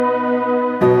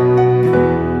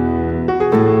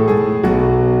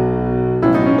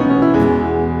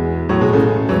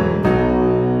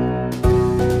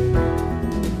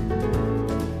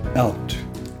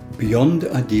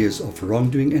ideas of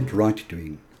wrongdoing and right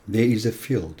doing, there is a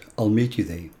field, I'll meet you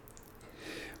there.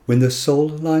 When the soul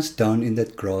lies down in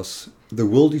that grass, the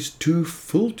world is too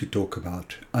full to talk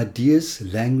about. Ideas,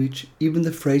 language, even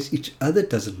the phrase each other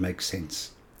doesn't make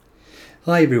sense.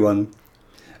 Hi everyone.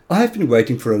 I have been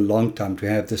waiting for a long time to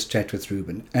have this chat with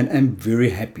Ruben, and I'm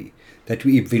very happy that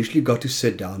we eventually got to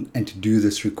sit down and do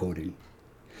this recording.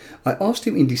 I asked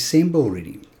him in December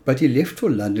already, but he left for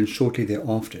London shortly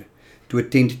thereafter to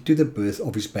attend to the birth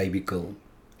of his baby girl.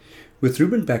 With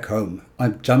Ruben back home, I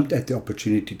jumped at the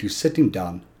opportunity to sit him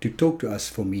down to talk to us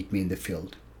for Meet Me in the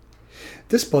Field.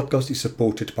 This podcast is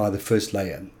supported by The First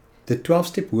Layer, the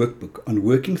 12-step workbook on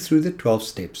working through the 12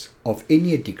 steps of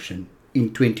any addiction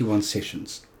in 21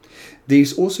 sessions. There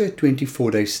is also a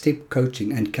 24-day step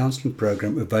coaching and counseling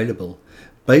program available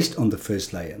based on The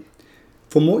First Layer.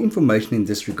 For more information in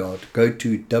this regard, go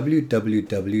to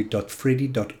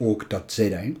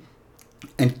www.freddy.org.za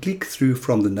and click through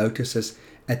from the notices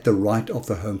at the right of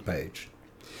the homepage.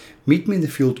 Meet Me in the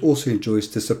Field also enjoys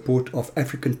the support of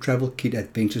African Travel Kid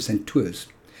Adventures and Tours,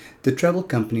 the travel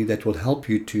company that will help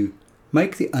you to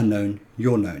make the unknown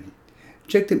your known.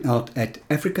 Check them out at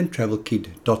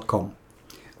africantravelkid.com.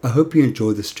 I hope you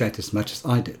enjoy this chat as much as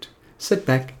I did. Sit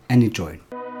back and enjoy.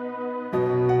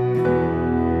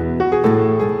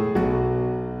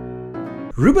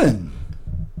 Ruben,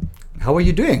 how are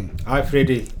you doing? Hi,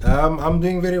 Freddy. I'm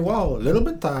doing very well. A little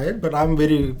bit tired, but I'm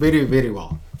very, very, very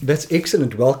well. That's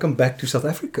excellent. Welcome back to South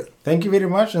Africa. Thank you very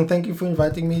much, and thank you for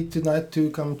inviting me tonight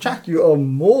to come chat. You are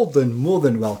more than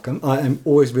welcome. I am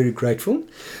always very grateful.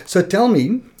 So tell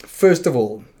me, first of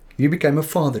all, you became a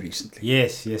father recently.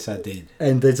 Yes, I did.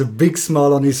 And there's a big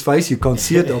smile on his face. You can't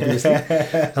see it, obviously.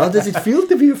 How does it feel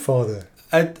to be a father?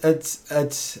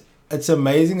 It's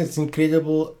amazing. It's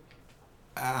incredible.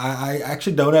 I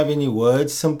actually don't have any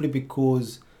words simply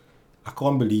because I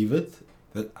can't believe it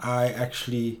that I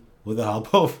actually, with the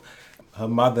help of her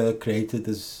mother, created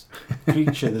this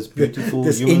creature, this beautiful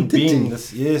this human entity. being.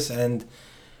 And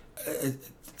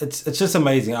it's just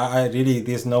amazing. I really,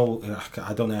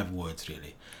 I don't have words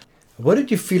really. What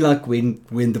did you feel like when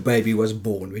the baby was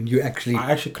born? When you actually...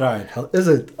 I actually cried. How is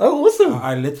it? Oh, awesome.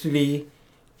 I literally,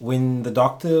 when the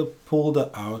doctor pulled her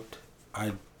out,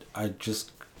 I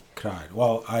just cried.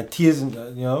 Well, I had tears,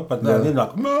 but then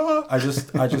I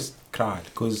just cried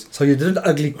because. So you didn't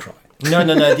ugly cry? No,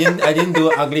 I didn't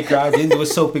do an ugly cry. I didn't do a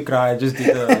soapy cry. I just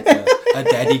did a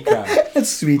daddy cry.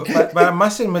 That's sweet. But I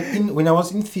must admit, when I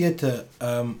was in theatre,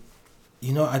 I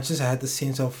just had the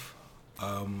sense of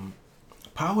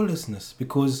powerlessness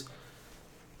because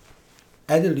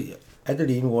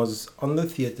Adeline was on the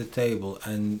theatre table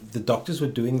and the doctors were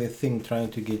doing their thing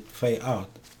trying to get Faye out.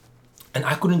 And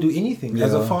I couldn't do anything. Yeah.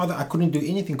 As a father, I couldn't do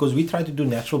anything because we tried to do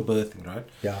natural birthing, right?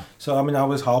 Yeah. So, I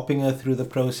was helping her through the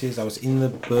process. I was in the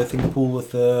birthing pool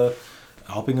with her,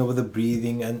 helping her with the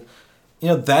breathing. And,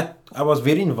 that I was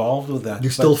very involved with that. You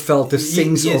still felt the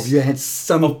sense yes, of you had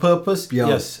some... of purpose, Yeah.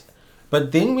 yes.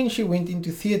 But then when she went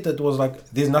into theatre, it was like,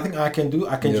 there's nothing I can do.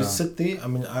 I can just sit there.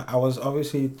 I was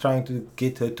obviously trying to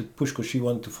get her to push because she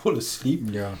wanted to fall asleep.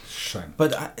 Yeah, shame.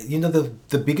 But,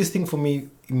 the biggest thing for me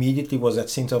immediately was that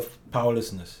sense of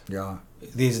powerlessness. Yeah.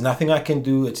 There's nothing I can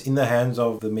do. It's in the hands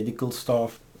of the medical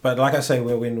staff. But like I say,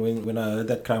 when I heard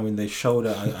that cry, when they showed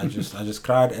her, I just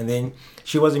cried. And then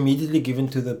she was immediately given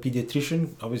to the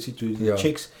pediatrician, obviously to the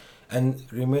checks. And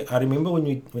I remember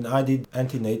when I did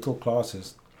antenatal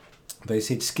classes, they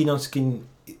said skin on skin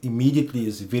immediately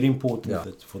is very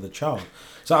important for the child.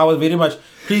 So I was very much,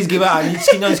 please give her, I need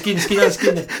skin on skin.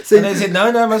 So and they said, no,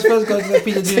 I must first go to the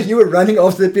pediatrician. So you were running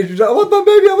after the pediatrician, I want my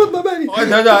baby. Oh,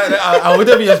 no, I would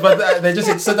have, yes, but they just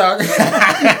said, sit down.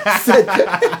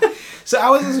 So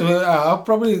I was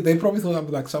they probably thought I'm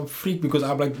like some freak because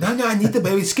I'm like, no, I need the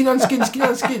baby, skin on skin.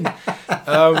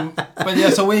 But yeah,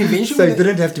 so when eventually... So it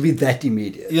didn't have to be that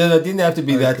immediate. Yeah, it didn't have to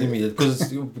be that immediate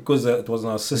because it was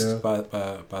an assist by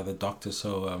the doctor.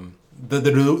 So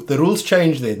the rules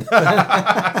changed then,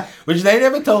 which they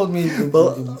never told me.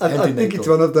 Well, I think it's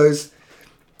one of those,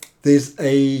 there's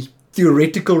a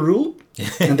theoretical rule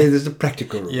and then there's a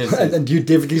practical rule. Yes. And you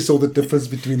definitely saw the difference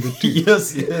between the two.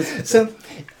 Yes. So,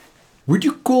 would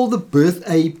you call the birth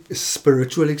a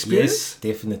spiritual experience? Yes,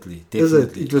 definitely. Is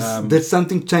it? It was, did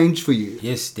something change for you?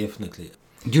 Yes, definitely.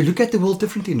 Do you look at the world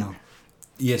differently now?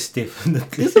 Yes,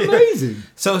 definitely. It's amazing.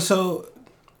 So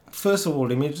first of all,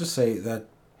 let me just say that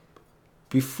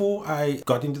before I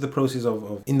got into the process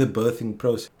of in the birthing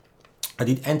process, I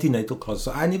did antenatal classes.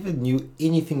 So I never knew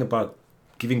anything about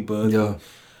giving birth. Yeah.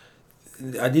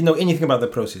 I didn't know anything about the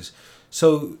process.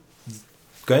 So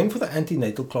going for the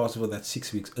antenatal class for that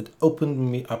 6 weeks, it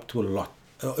opened me up to a lot.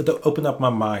 It opened up my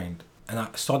mind and I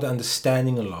started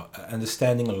understanding a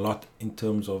lot in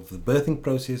terms of the birthing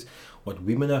process, what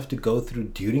women have to go through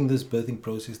during this birthing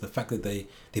process, the fact that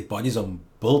their bodies are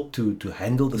built to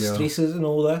handle the stresses and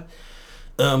all that.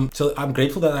 So I'm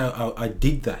grateful that I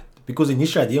did that, because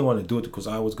initially I didn't want to do it because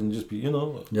I was going to just be, I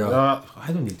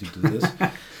don't need to do this.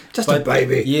 Just a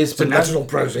baby. Yes, it's a natural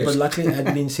process. But luckily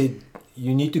Adeline said,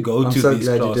 you need to go to these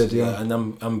classes. And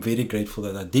I'm very grateful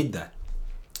that I did that.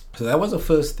 So that was the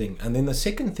first thing. And then the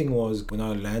second thing was, when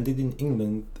I landed in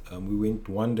England, we went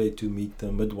one day to meet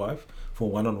the midwife for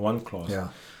one-on-one class. Yeah.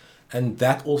 And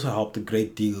that also helped a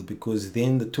great deal, because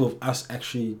then the two of us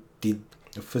actually did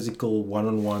a physical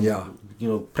one-on-one,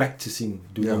 practicing,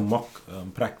 doing a mock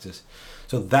practice.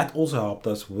 So that also helped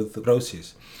us with the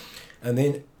process. And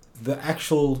then the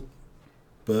actual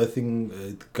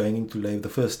birthing, going into labor, the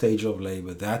first stage of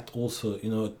labor, that also,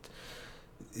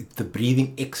 the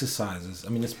breathing exercises. I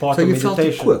mean, it's part of meditation. So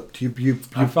you felt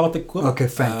equipped? I felt equipped. Okay,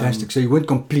 fantastic. So you weren't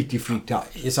completely freaked out?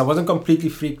 Yes, I wasn't completely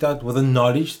freaked out, with the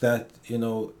knowledge that,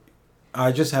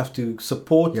 I just have to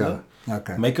support her,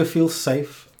 make her feel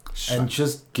safe, and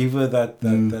just give her that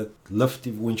lift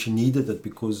when she needed it,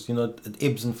 because, it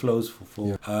ebbs and flows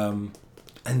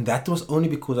and that was only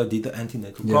because I did the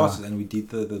antenatal classes, and we did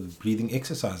the breathing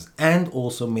exercises, and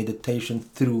also meditation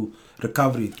through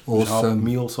recovery, which helped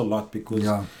me also a lot, because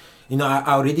I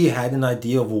already had an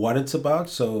idea of what it's about,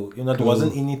 so it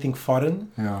wasn't anything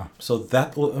foreign. So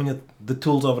that, the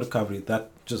tools of recovery, that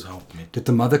just helped me. Did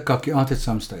the mother cock you out at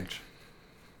some stage?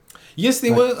 Yes,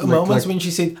 there were moments when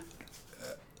she said,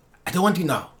 I don't want you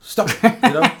now, stop.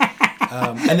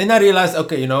 And then I realized,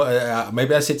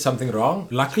 maybe I said something wrong.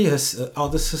 Luckily, her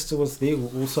elder sister was there,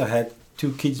 who also had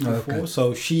 2 kids before.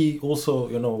 So she also,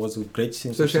 was a great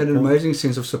sense of support. So she had an amazing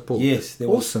sense of support. Yes, there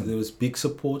was big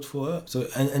support for her. So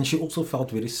and she also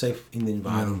felt very safe in the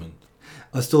environment.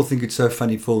 I still think it's so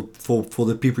funny for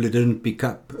the people who didn't pick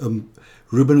up.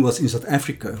 Ruben was in South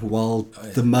Africa while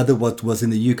the mother was in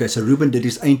the UK. So Ruben did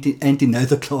his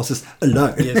antenatal classes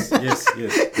alone. Yes.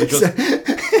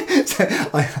 So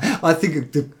I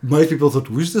think most people thought,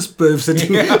 who's this perv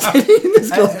sitting in this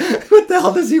class? What the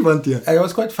hell does he want here? It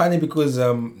was quite funny, because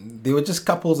they were just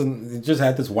couples, and they just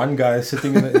had this one guy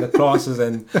sitting in the classes,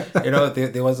 and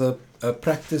there was a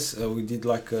practice. We did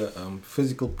like a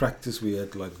physical practice. We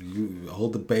had you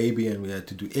hold the baby, and we had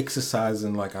to do exercise,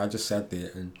 and I just sat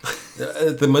there, and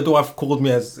the midwife called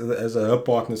me as her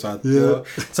partner. So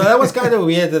that was kind of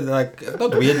weird,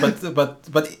 not weird,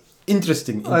 but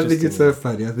interesting. I think it's so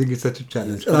funny. I think it's such a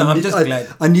challenge. Yes. I'm just glad.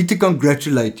 I need to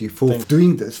congratulate you for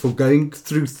doing this, for going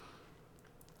through.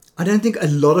 I don't think a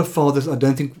lot of fathers,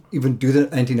 even do the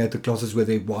antenatal classes with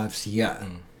their wives here.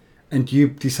 And you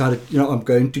decided, I'm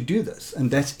going to do this.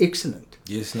 And that's excellent.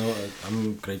 Yes, no,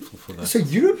 I'm grateful for that. So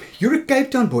you're a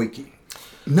Cape Town boykie.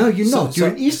 No, you're not. You're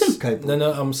in Eastern Cape.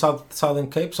 No, I'm Southern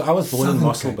Cape. So I was born in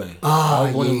Mossel Bay. I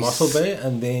was born in Mossel Bay,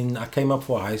 and then I came up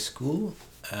for high school.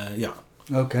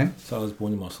 Okay. So I was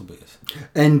born in Mossel Bay. Yes.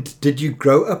 And did you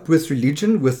grow up with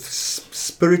religion, with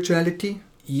spirituality?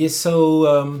 Yes.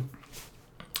 So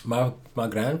my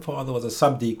grandfather was a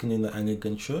subdeacon in the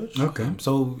Anglican Church. Okay.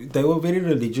 So they were very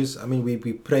religious. I mean, we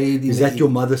prayed. Is that your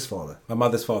mother's father? My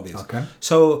mother's father, yes. Okay.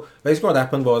 So basically what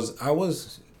happened was,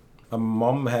 my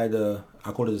mom had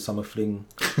I called it a summer fling.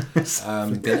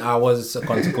 Then I was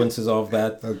consequences of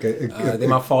that. Okay. Then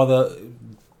my father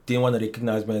didn't want to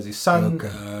recognize me as his son,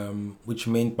 which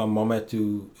meant my mom had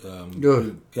to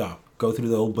go through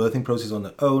the whole birthing process on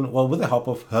her own, well, with the help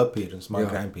of her parents, my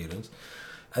grandparents.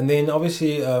 And then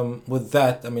obviously with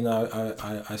that, I mean,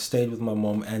 I stayed with my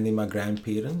mom and then my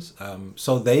grandparents.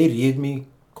 So they reared me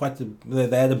they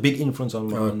had a big influence on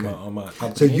my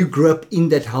upbringing. So you grew up in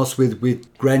that house where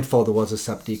grandfather was a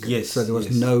subdeacon? Yes. So there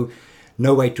was no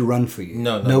way to run for you?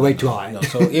 No way to hide? No.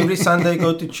 So every Sunday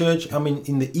go to church. I mean,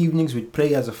 in the evenings we'd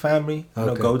pray as a family.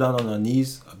 Go down on our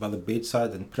knees by the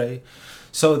bedside and pray.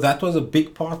 So that was a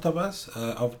big part of us,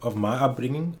 of my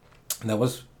upbringing. And that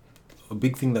was a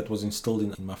big thing that was instilled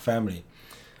in my family.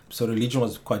 So religion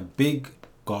was quite big,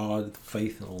 God,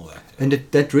 faith, and all that. And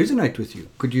did that resonate with you?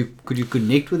 Could you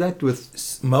connect with that?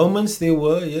 With moments there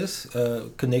were, yes,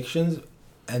 connections,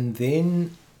 and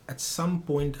then at some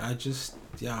point I just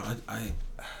I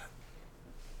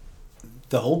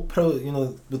the whole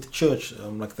with the church,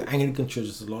 like the Anglican church,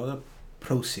 there's a lot of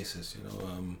processes,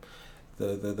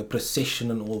 the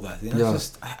procession and all that.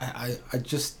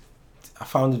 I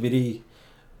found it very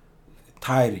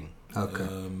tiring. Okay.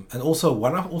 And also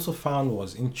what I also found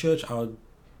was in church I would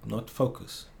not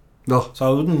focus. No. So I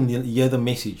wouldn't hear the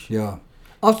message. Yeah.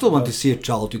 I still want to see a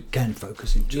child who can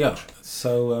focus in church. Yeah.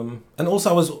 So and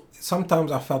also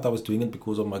sometimes I felt I was doing it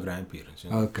because of my grandparents.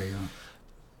 Okay, yeah.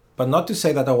 But not to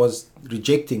say that I was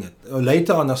rejecting it.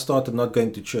 Later on, I started not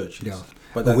going to church. Yeah.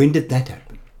 But when did that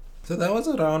happen? So that was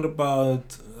around about,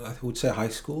 I would say, high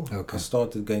school. Okay. I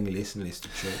started going less and less to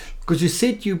church. Because you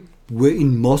said you were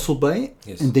in Mossel Bay,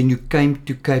 Yes. and then you came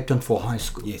to Cape Town for high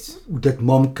school. Yes. Did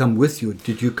mom come with you?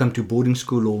 Did you come to boarding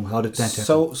school, or how did that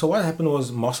happen? So what happened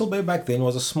was Mossel Bay back then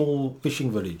was a small fishing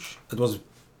village. It was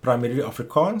primarily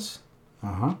Afrikaans,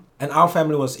 Uh-huh. and our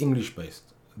family was English based.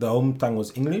 The home tongue was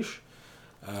English.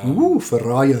 Ooh,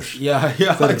 verraaiers. Yeah,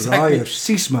 exactly. Verraaiers.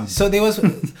 Sis man. So there was,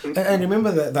 and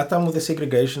remember that time of the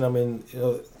segregation. I mean,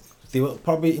 there were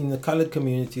probably in the coloured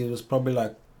community. It was probably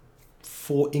like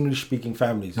 4 English-speaking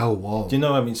families. Oh, wow. Do you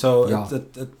know what I mean? So Yeah.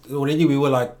 already we were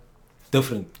like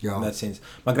different Yeah. in that sense.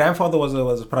 My grandfather was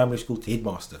a primary school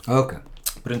headmaster, Okay.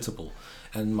 principal,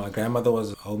 and my grandmother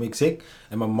was a home exec,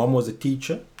 and my mom was a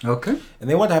teacher. Okay. And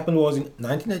then what happened was in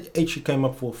 1988 she came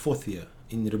up for 4th year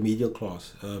in remedial class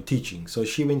teaching. So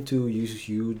she went to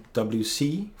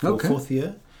UWC for Okay. 4th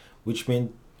year, which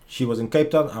meant she was in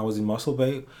Cape Town, I was in Mossel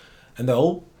Bay, and the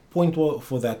whole point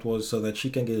for that was so that she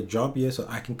can get a job here, so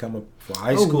I can come up for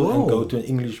high Oh, school and wow. go to an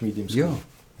English medium school. Yeah.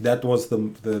 That was the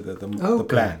Okay.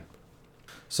 plan.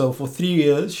 So for 3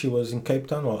 years she was in Cape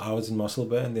Town while I was in Mossel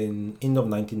Bay, and then end of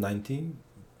 1990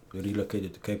 we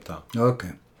relocated to Cape Town.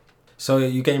 Okay. So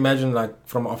you can imagine, like,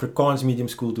 from Afrikaans medium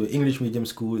school to English medium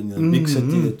school in a big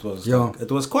city, it was Yeah. like,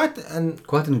 it was quite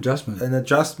Quite an adjustment. an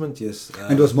adjustment, yes.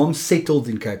 And was mom settled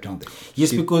in Cape Town then? Yes,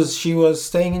 She- because she was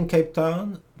staying in Cape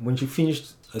Town. When she finished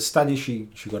her study, she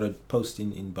got a post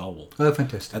in Bellville Oh,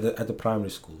 fantastic. at the primary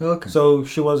school. Okay. So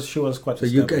she was quite So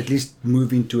you established. at least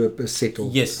move into a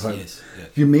settled Yes, home. yes.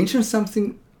 You mentioned something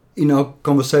in our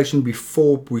conversation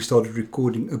before we started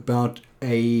recording about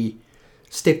a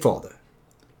stepfather.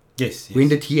 Yes. When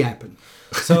did he happen?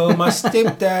 So my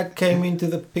stepdad came into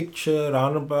the picture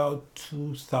around about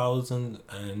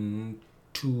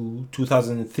 2002,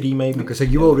 2003 maybe. Okay, so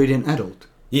you were already an adult.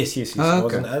 Yes. Ah, I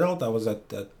was okay. an adult. I was at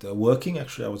working,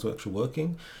 actually. I was actually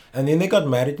working. And then they got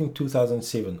married in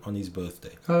 2007 on his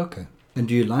birthday. Okay. And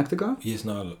do you like the guy? Yes,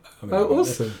 no. I mean, Oh,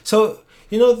 awesome. So,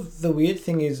 the weird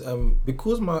thing is,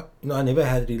 because I never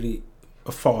had really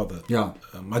a father. Yeah.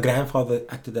 My grandfather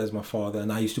acted as my father,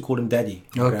 and I used to call him daddy,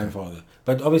 my Okay. grandfather.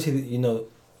 But obviously,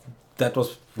 that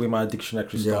was where my addiction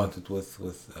actually Yeah. started with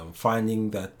finding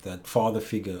that father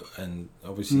figure, and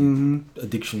obviously Mhm.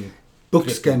 addiction.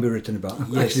 Books can be written about.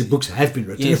 Yes. Actually, books have been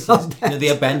written Yes, about that. the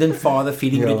abandoned father,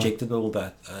 feeling Yeah. rejected, all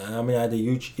that. I mean, I had a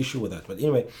huge issue with that. But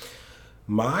anyway,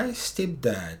 my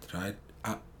stepdad, right,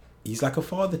 he's like a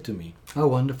father to me. Oh,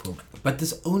 wonderful. But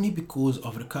this only because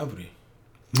of recovery.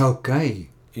 Okay.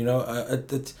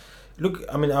 Look,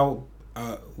 I mean,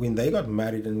 when they got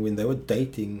married and when they were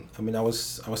dating, I mean, I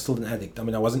was still an addict. I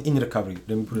mean, I wasn't in recovery.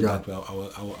 Let me put it Yeah. that way.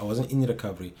 I wasn't in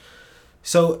recovery.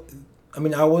 So, I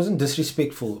mean, I wasn't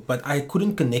disrespectful, but I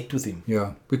couldn't connect with him.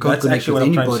 Yeah. We can't That's connect actually with what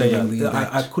I'm trying to anybody say. when we're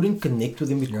I that. couldn't connect with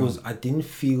him because I didn't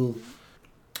feel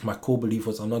my core belief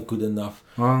was I'm not good enough.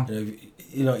 Ah,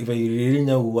 If I really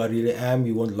know who I really am,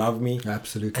 you won't love me.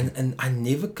 absolutely. And I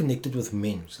never connected with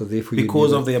men So therefore you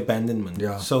because never- of the abandonment.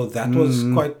 Yeah. So that was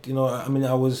Mhm. quite, I mean,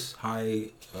 I was, hi,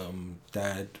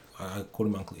 Dad, I call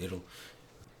him Uncle Errol.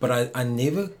 But I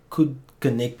never could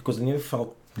connect because I never felt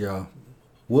Yeah.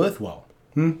 worthwhile.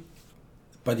 Hmm?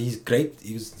 But he's great.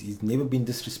 He's never been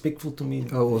disrespectful to me.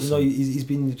 Oh, awesome. He's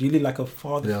been really like a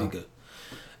father Yeah. figure.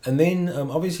 And then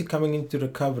obviously coming into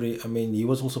recovery, I mean, he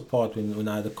was also part when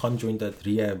I had a conjoint at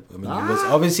rehab. I mean, he was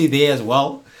obviously there as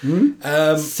well.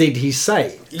 Said he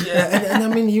say. Yeah, and I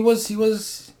mean, he was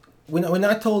when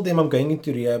I told them I'm going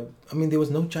into rehab, I mean, there was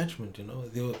no judgment,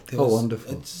 There Oh, was,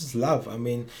 wonderful. It's just love. I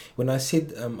mean, when I said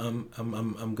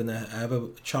I'm gonna have a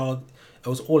child, it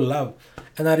was all love.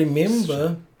 And I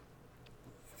remember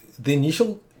the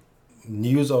initial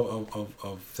news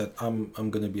of that I'm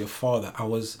gonna be a father.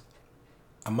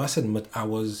 I must admit, I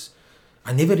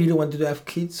never really wanted to have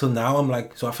kids. So now I'm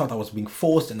like, so I felt I was being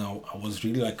forced, and I was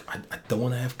really like, I don't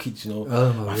want to have kids, Oh,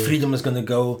 my yeah. freedom is gonna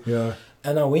go. Yeah.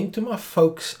 And I went to my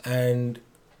folks, and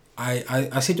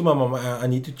I said to my mom, I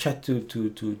need to chat to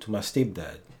my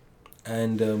stepdad,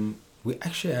 and we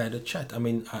actually had a chat. I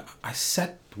mean, I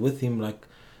sat with him like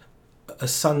a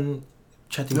son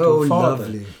chatting to Oh, a father.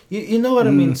 lovely. You know what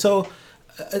I mean? So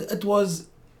it was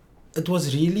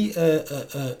really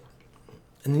an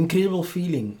incredible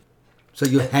feeling. So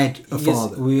you had a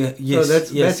father. Yes, So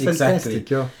that's exactly. fantastic.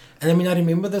 Yeah. And I mean, I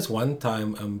remember this one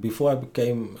time before I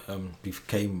became a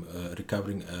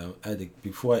recovering addict.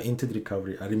 Before I entered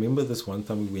recovery, I remember this one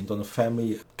time we went on a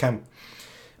family camp.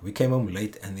 We came home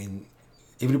late, and then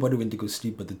everybody went to go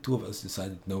sleep, but the two of us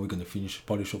decided, no, we're going to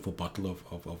polish off a bottle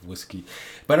of whiskey.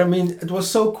 But I mean, it was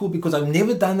so cool because I've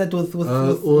never done that with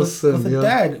awesome, a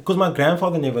dad. Because my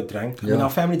grandfather never drank. I mean, Yeah. our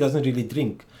family doesn't really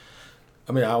drink.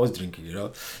 I mean, I was drinking, you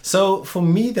know. So for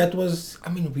me, that was, I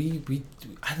mean,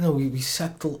 I don't know, we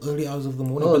sat till early hours of the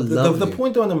morning. Oh, But the lovely.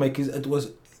 point I want to make is that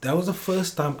was the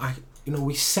first time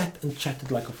we sat and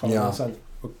chatted like a father Yeah. and son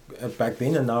back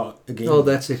then, and now again. Oh,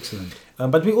 that's excellent.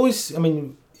 But we always, I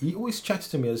mean, he always chats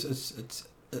to me.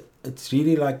 It's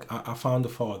really like I found a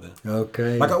father.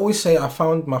 Okay. Like I always say, I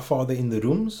found my father in the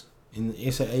rooms, in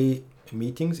SAA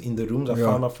meetings, in the rooms. I Yeah.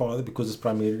 found my father because it's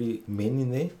primarily men in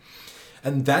there.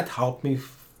 And that helped me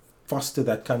foster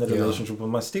that kind of Yeah. relationship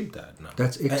with my stepdad now.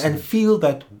 That's And excellent. feel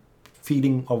that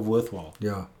feeling of worthwhile.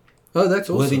 Yeah. Oh, that's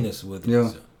awesome. Worthiness.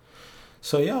 Yeah.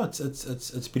 So yeah,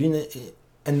 it's been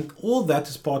and all that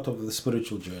is part of the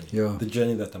spiritual journey. Yeah. The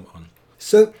journey that I'm on.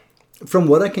 So, from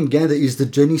what I can gather, is the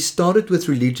journey started with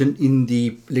religion in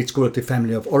the, let's call it the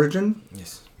family of origin.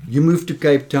 Yes. You moved to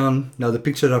Cape Town. Now, the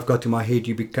picture that I've got in my head,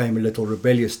 you became a little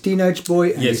rebellious teenage boy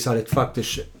and Yes. decided, fuck this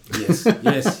shit. Yes,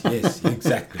 yes,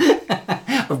 exactly.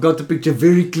 I've got the picture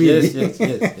very clearly.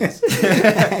 Yes.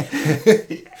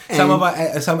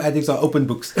 Some addicts are open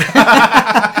books.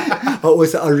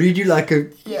 I read you like a,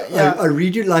 Yeah. I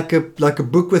read you like a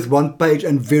book with one page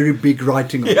and very big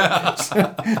writing on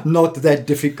it. Not that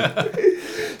difficult.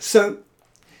 So,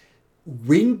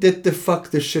 when did the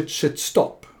fuck the shit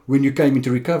stop? When you came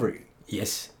into recovery?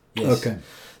 Yes. Okay.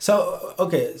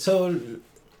 So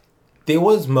there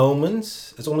was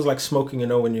moments. It's almost like smoking, you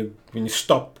know, when you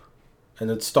stop, and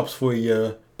it stops for a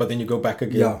year, but then you go back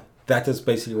again. Yeah. That is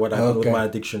basically what happened with Okay. my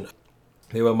addiction.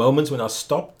 There were moments when I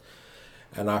stopped,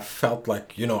 and I felt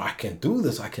like, you know, I can do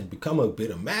this. I can become a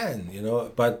better man, you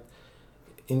know. But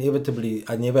inevitably,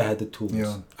 I never had the tools.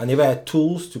 Yeah. I never had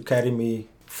tools to carry me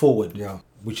forward. Yeah.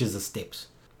 Which is the steps.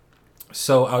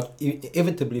 So I'd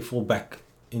inevitably fall back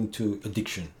into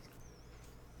addiction.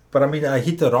 But I mean, I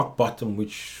hit a rock bottom,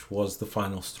 which was the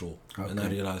final straw. And I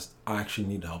Okay. realized I actually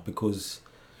need help, because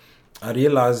I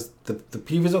realized the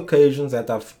previous occasions that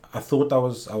I thought I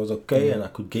was okay and I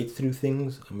could get through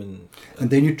things. I mean, And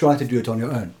then you try to do it on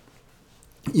your own.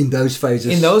 In those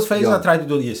phases. in those phases, yeah. I tried to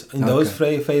do it, yes. In those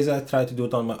Okay. phases, I tried to do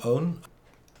it on my own.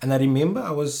 And I remember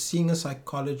I was seeing a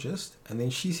psychologist, and then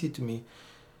she said to me,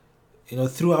 you know,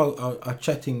 through our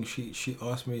chatting, she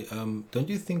asked me, don't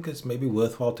you think it's maybe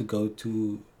worthwhile to go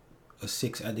to a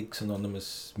Sex Addicts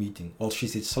Anonymous meeting? Well, she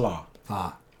said, SLA.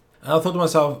 Ah. And I thought to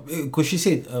myself, because she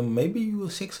said, maybe you're a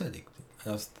sex addict.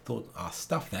 And I thought,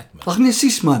 stuff that, man. Ach, nee,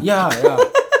 sis, man. Yeah.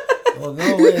 Well,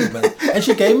 no way, man. And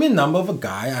she gave me a number of a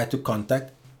guy I had to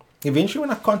contact. Eventually, when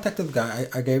I contacted the guy,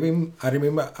 I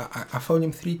remember I phoned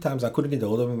him 3 times. I couldn't get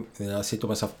hold of him. And I said to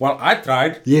myself, well, I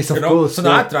tried. Yes, of you know? course, So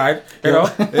now yeah. I tried. You know,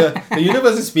 the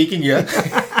universe is speaking here.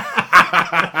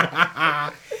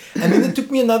 And then it took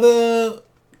me another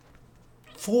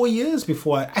 4 years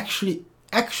before I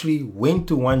actually went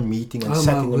to one meeting and Oh,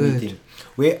 sat my in the word. meeting.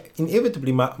 Where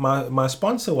inevitably my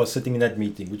sponsor was sitting in that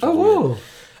meeting, which was Oh, weird. wow.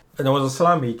 And it was a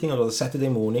SLA meeting. It was a Saturday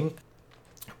morning,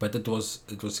 but it was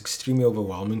extremely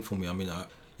overwhelming for me. I mean,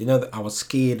 I was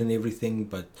scared and everything,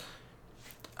 but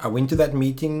I went to that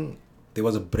meeting. There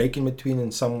was a break in between,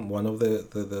 and one of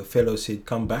the fellows said,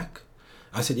 "Come back."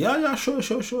 I said, "Yeah,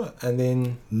 sure." And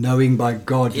then Knowing by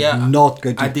God Yeah, you're not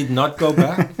going to... I did not go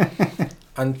back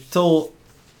until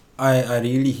I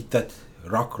really hit that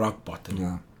rock bottom.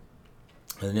 Yeah.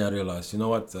 And then I realized, you know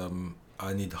what,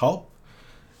 I need help.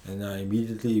 And I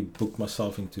immediately booked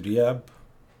myself into rehab.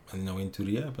 And I went to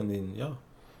rehab, and then, yeah.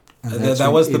 And And that's that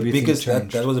when was the everything biggest,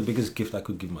 changed. that was the biggest gift I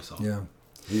could give myself. Yeah.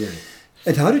 Really.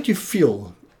 And how did you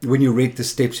feel when you read the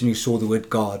steps and you saw the word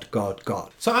God?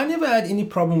 So I never had any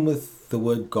problem with the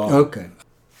word God. Okay.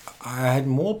 I had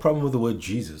more problem with the word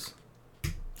Jesus.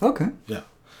 Okay. Yeah.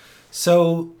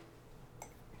 So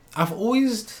I've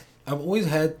always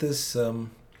had this.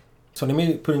 So let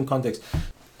me put in context.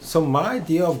 So my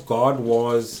idea of God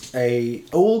was a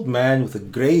old man with a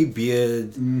grey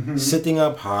beard, sitting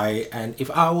up high, and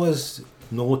if I was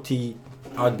naughty,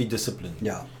 I'd be disciplined.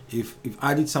 Yeah. If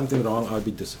I did something wrong, I'd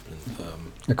be disciplined.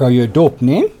 Like, are you a dope,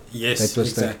 nee? Yes, That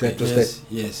was that- exactly. that was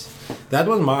yes. That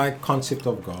was my concept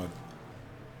of God.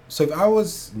 So if I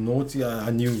was naughty,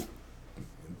 I knew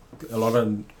a lot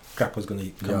of crap was going to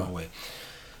come my way.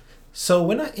 So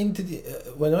when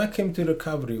I came to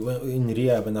recovery in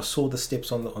rehab, and I saw the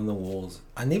steps on the walls,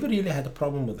 I never really had a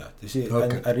problem with that. You see,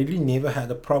 Okay. I really never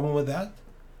had a problem with that.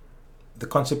 The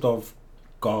concept of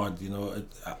God, you know,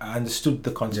 I understood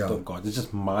the concept Yeah. of God. It's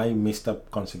just my messed up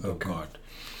concept of Okay. God.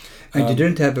 And you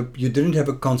didn't have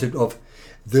a concept of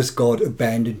this God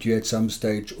abandoned you at some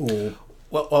stage, or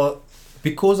Well,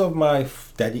 because of my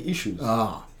daddy issues.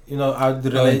 You know,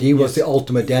 and he was the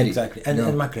ultimate daddy. Exactly.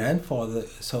 And my grandfather,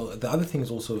 so the other thing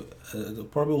is also,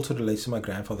 probably also relates to my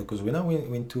grandfather, because when I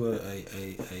went to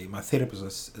my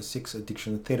therapist, a sex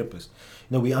addiction therapist,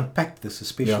 you know, we unpacked this,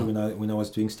 especially when I was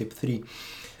doing step 3.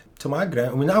 To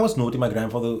when I was naughty, my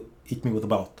grandfather hit me with a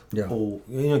belt. Or,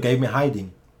 you know, gave me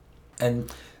hiding.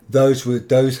 And those were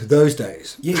those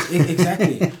days. Yes,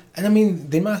 exactly. And I mean,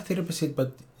 then my therapist said,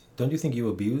 but don't you think you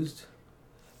were abused?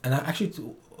 And I actually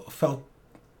felt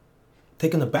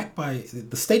taken aback by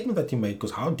the statement that he made,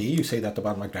 because how dare you say that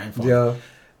about my grandfather? Yeah.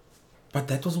 But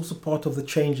that was also part of the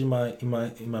change in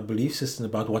my belief system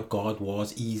about what God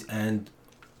was, is, and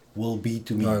will be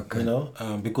to me. Okay. You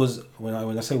know, because when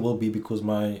I say will be, because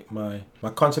my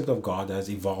concept of God has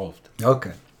evolved.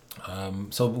 Okay.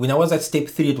 So when I was at step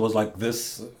 3, it was like,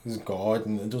 this is God,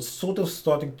 and it was sort of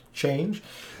starting to change.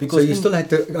 Because so you still had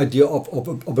the idea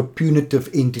of a punitive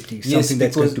entity, something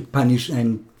that's going to punish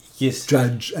and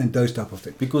judge and those type of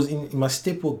things. Because in my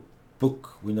step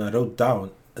book, when I wrote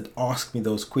down, it asked me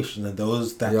those questions, and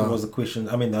was the question.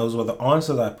 I mean, those were the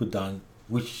answers I put down,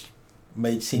 which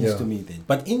made sense to me then.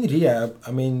 But in rehab,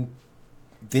 I mean,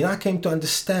 then I came to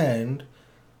understand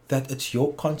that it's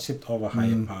your concept of a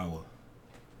higher power.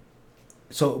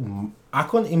 So I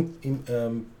can't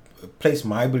place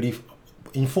my belief,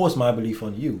 enforce my belief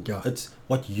on you. Yeah. It's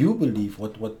what you believe,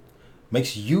 what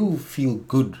makes you feel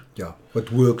good. Yeah.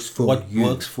 What works for you. What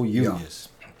works for you, yes.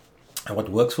 And what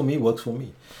works for me, works for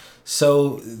me.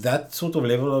 So that sort of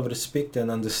level of respect and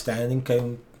understanding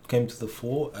came to the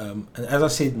fore. And as I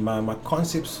said, my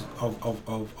concepts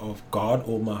of God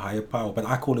or my higher power, but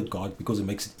I call it God because it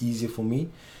makes it easier for me,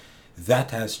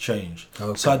 that has changed.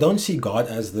 Okay. So I don't see God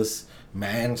as this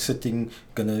man sitting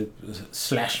gonna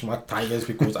slash my tires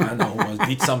because I know I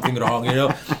did something wrong. You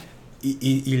know,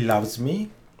 he loves me.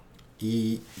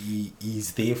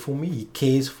 He's there for me. He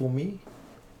cares for me.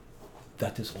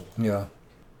 That is all. Yeah.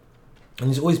 And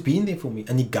he's always been there for me,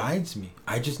 and he guides me.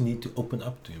 I just need to open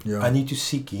up to him. Yeah. I need to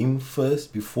seek him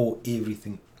first before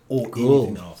everything or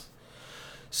anything else.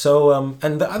 So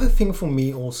and the other thing for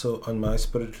me also on my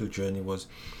spiritual journey was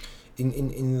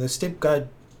in the step guide,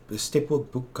 the step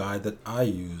work book guide that I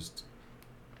used,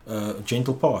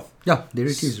 Gentle Path. Yeah, there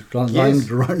it is. Lying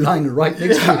right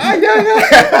next to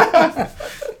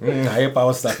it. Higher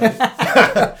power stuff.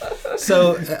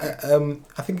 So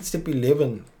I think step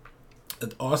 11,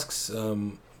 it asks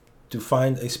to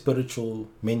find a spiritual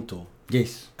mentor.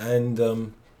 Yes. And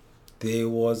there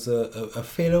was a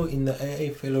fellow in the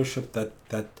AA fellowship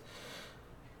that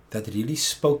really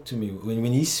spoke to me.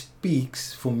 When he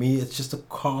speaks, for me, it's just a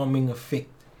calming effect.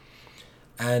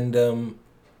 And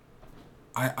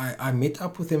I met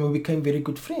up with him and we became very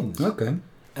good friends. Okay.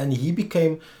 And he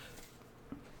became...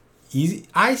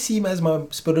 I see him as my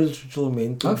spiritual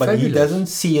mentor, but fabulous. He doesn't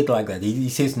see it like that. He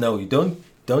says, no, you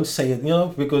don't say it, you know,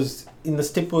 because in the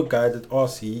step work guide at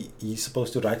RC, he's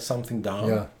supposed to write something down.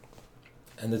 Yeah.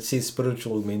 And it says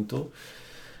spiritual mentor.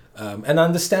 And I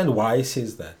understand why he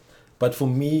says that. But for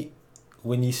me,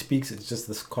 when he speaks, it's just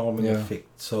this calming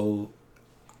effect. So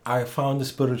I found a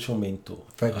spiritual mentor.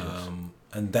 Fabulous.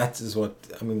 And that is what,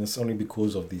 I mean, it's only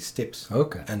because of these steps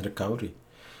and recovery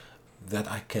that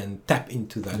I can tap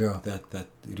into that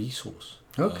resource.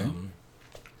 Okay.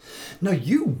 Now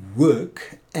you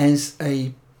work as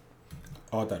a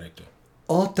art director.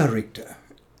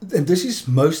 And this is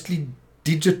mostly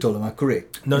digital, am I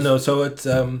correct? No. So it's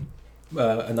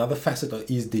another facet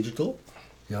is digital.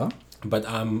 Yeah. But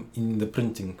I'm in the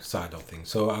printing side of things.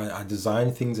 So I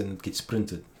design things and it gets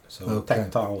printed. So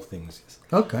tactile things. Yes.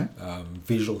 Okay.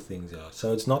 Visual things. Yeah.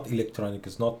 So it's not electronic.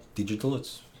 It's not digital.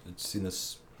 It's in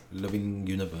this living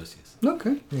universe. Yes.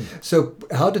 Okay. So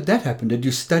how did that happen? Did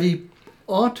you study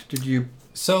art?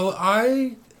 So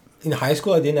in high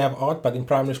school I didn't have art, but in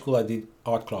primary school I did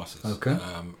art classes. Okay.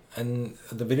 And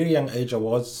at a very young age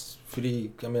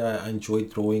I enjoyed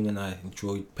drawing and I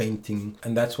enjoyed painting,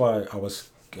 and that's why I was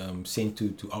sent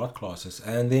to art classes.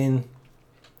 And then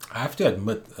I have to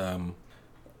admit,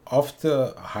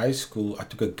 after high school I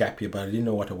took a gap year, but I didn't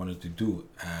know what I wanted to do.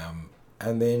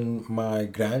 And then my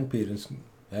grandparents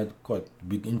had quite a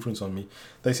big influence on me.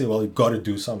 They said, well, you've got to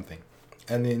do something.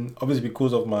 And then obviously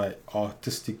because of my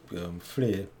artistic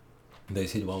flair, they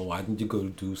said, well, why didn't you go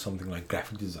do something like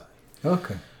graphic design?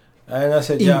 Okay. And I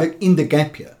said, in the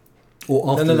gap year?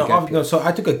 Or after the gap year? No, so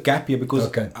I took a gap year because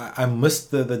I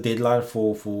missed the deadline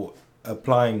for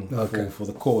applying for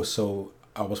the course. So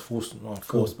I was forced,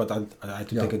 but I had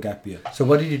to take a gap year. So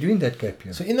what did you do in that gap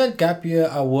year? So in that gap year,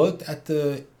 I worked at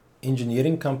the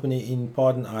engineering company in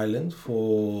Pardon Island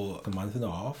for a month and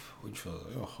a half, which was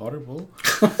horrible.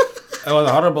 It was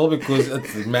horrible because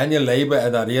it's manual labor,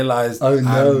 and I realized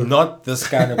I'm not this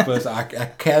kind of person. I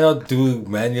cannot do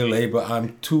manual labor.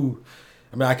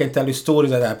 I can tell you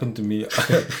stories that happened to me.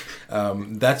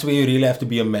 That's where you really have to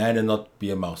be a man and not be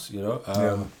a mouse,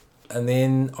 And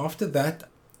then after that,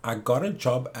 I got a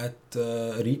job at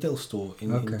a retail store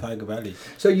in Tiger Valley.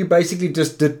 So you basically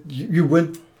just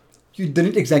you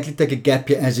didn't exactly take a gap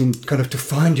year as in kind of to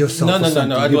find yourself.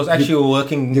 No. It was actually a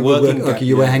working you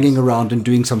were hanging around and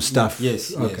doing some stuff.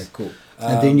 Yes. Okay, cool.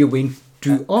 And then you went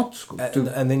to art school.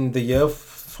 And then the year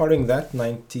following that,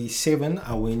 97,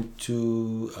 I went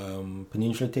to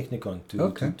Peninsula Technikon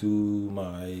to do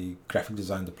my graphic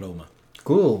design diploma.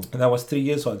 Cool. And that was 3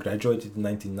 years, so I graduated in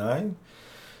 99.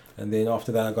 And then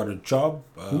after that, I got a job.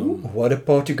 What a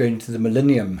party going into the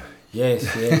millennium. Yes.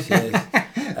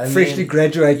 And freshly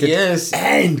graduated. Yes.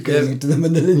 And going into the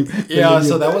millennium. Yeah,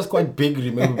 so that was quite big.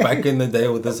 Remember back in the day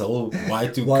with this whole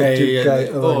Y2K. Y2K.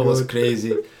 It was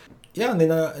crazy. Yeah, and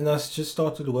then I just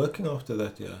started working after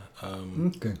that,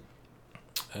 okay.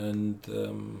 And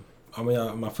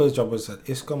my first job was at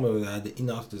Eskom, where I had the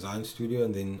in-house design studio,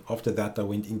 and then after that I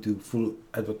went into full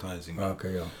advertising.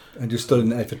 Okay, yeah. And you're still in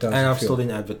the advertising And I'm field. still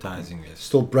in advertising, yes.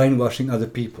 Still brainwashing other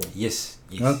people. Yes.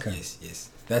 Okay. Yes.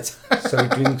 That's so we're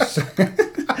doing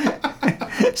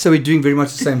so we're doing very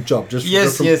much the same job, just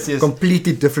from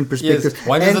completely different perspectives. Yes.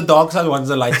 One is the dark side, one's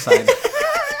the light side.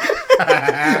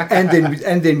 and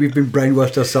then we've been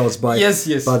brainwashed ourselves by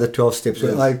the 12 steps.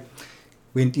 When I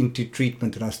went into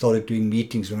treatment and I started doing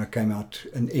meetings, when I came out,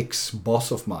 an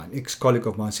ex-colleague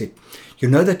of mine said, "You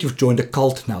know that you've joined a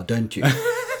cult now, don't you?"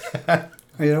 And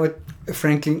you know what,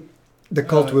 frankly, the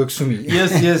cult works for me.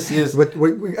 Yes. But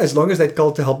as long as that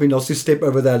cult helped me not to step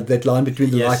over that line between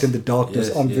the light and the darkness,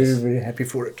 I'm very, very happy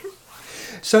for it.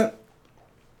 So,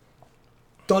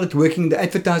 started working in the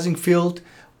advertising field.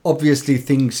 Obviously,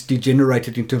 things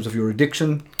degenerated in terms of your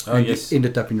addiction. You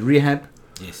ended up in rehab.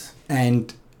 Yes.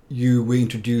 And you were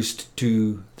introduced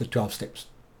to the 12 steps.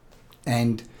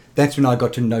 And that's when I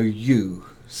got to know you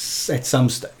at some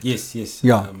stage. Yes.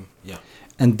 Yeah.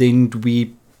 And then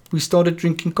we started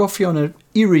drinking coffee on an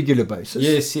irregular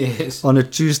basis. Yes. On a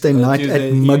Tuesday night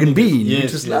at Mug and Bean,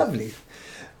 which was lovely.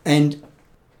 And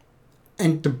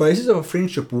the basis of our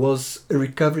friendship was a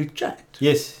recovery chat.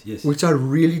 Yes. Which I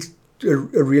really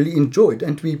enjoyed.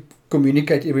 And we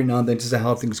communicate every now and then to say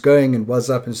how things going and what's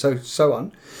up and so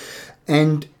on.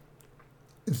 And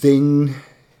then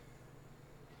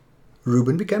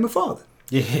Ruben became a father.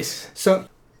 Yes. So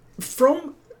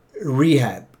from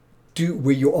rehab to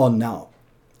where you are now,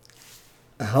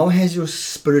 how has your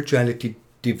spirituality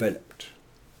developed?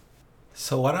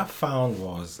 So what I found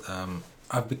was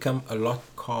I've become a lot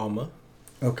calmer.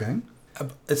 Okay.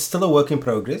 It's still a work in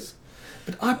progress.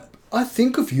 But I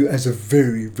think of you as a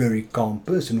very, very calm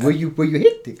person. Were you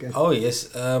hectic? Oh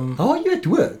yes. How are you at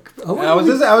work? I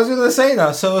was going to say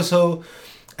now. So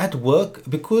at work,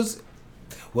 because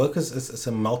work is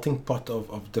a melting pot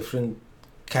of different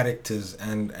characters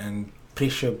and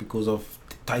pressure because of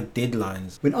tight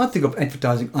deadlines. When I think of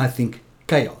advertising, I think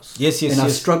chaos. Yes. And I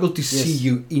struggle to see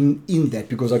you in that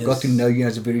because I got to know you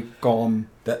as a very calm.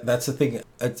 That's the thing.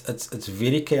 It's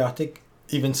very chaotic.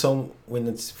 Even so, when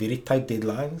it's very tight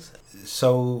deadlines.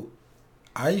 So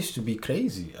I used to be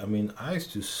crazy. I mean, I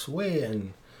used to swear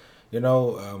and,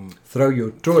 throw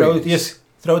your toys.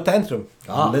 Throw a tantrum.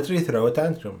 Literally throw a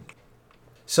tantrum.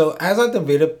 So as I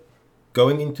developed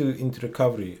going into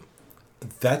recovery,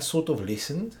 that sort of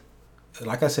lessened.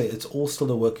 Like I say, it's all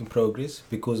still a work in progress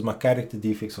because my character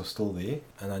defects are still there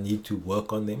and I need to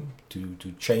work on them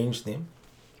to change them.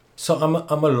 So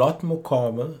I'm a lot more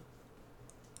calmer.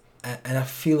 And I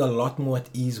feel a lot more at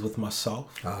ease with myself.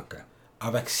 Okay.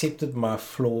 I've accepted my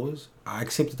flaws. I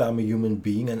accept that I'm a human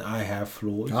being and I have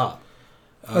flaws.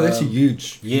 That's a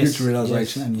huge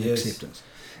realization and acceptance.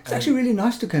 It's actually really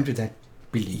nice to come to that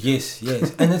belief. Yes.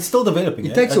 And it's still developing.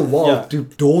 It takes a while to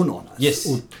dawn on us.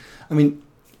 Yes.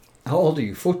 How old are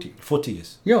you? 40? 40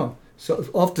 years. Yeah. So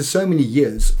after so many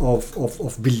years of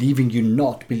believing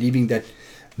believing that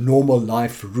normal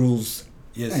life rules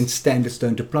and standards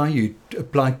don't apply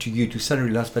to you, to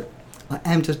suddenly realize, but I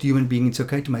am just a human being, it's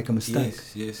okay to make a mistake.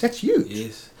 Yes. That's huge.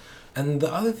 Yes. And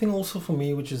the other thing also for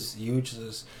me, which is huge,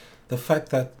 is the fact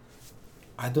that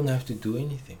I don't have to do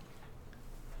anything.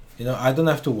 I don't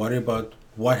have to worry about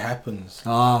what happens.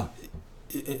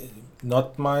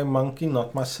 Not my monkey,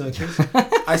 not my circus.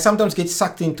 I sometimes get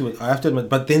sucked into it, I have to admit,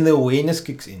 but then the awareness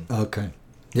kicks in. Okay.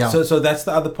 Yeah. So that's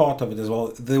the other part of it as well.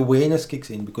 The awareness kicks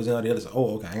in because then I realize,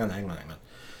 hang on.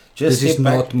 This is step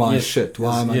back. not my shit.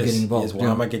 Why am I getting involved? Yes, why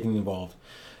am I getting involved?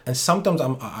 And sometimes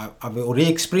I've already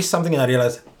expressed something and I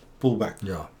realize, pull back.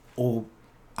 Yeah. Or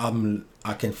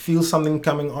I can feel something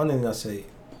coming on and I say,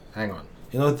 hang on.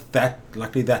 You know,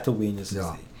 luckily that awareness is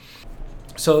there.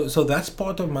 So that's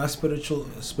part of my spiritual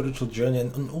journey.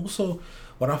 And also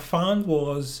what I found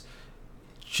was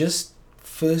just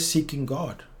first seeking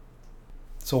God.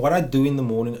 So what I do in the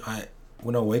morning,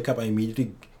 when I wake up, I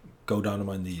immediately go down on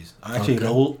my knees. I actually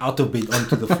roll out of bed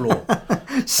onto the floor.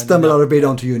 Stumble out of bed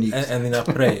onto your knees. And then I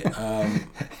pray.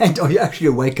 And are you actually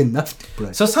awake enough to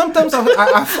pray? So sometimes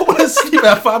I fall asleep.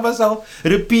 I find myself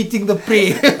repeating the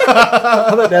prayer.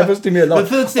 That happens to me a lot. The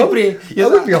third step prayer. I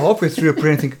would be halfway through a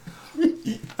prayer and think,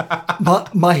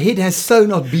 my head has so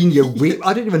not been here.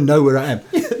 I don't even know where I am.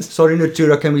 Yes. Sorry,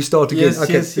 Natura, can we start again?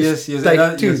 Yes.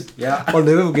 Take two. Yes. Yeah. I'll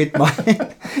never forget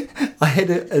I had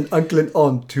an uncle and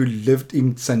aunt who lived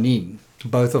in Sanin.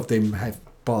 Both of them have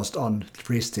passed on,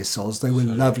 rest their souls. They were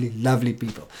lovely, lovely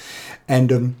people.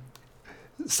 And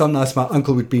some nights my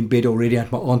uncle would be in bed already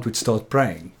and my aunt would start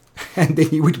praying. And then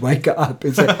he would wake her up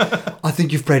and say, I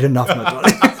think you've prayed enough, my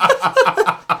darling.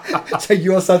 So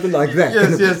you are something like that.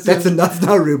 Yes. That's enough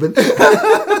now, Ruben.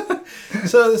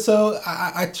 So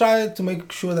I try to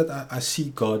make sure that I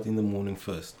see God in the morning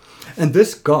first. And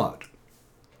this God,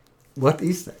 what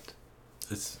is that?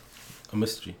 It's a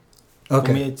mystery. Okay.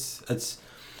 For me, it's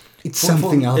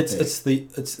something out there. It's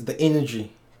the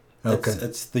energy. Okay.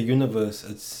 It's the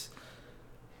universe.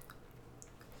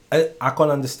 I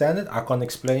can't understand it. I can't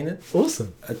explain it.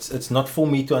 Awesome. It's not for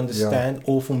me to understand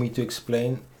or for me to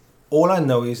explain. All I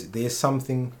know is there's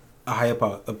something, a higher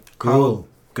power, a power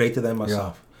greater than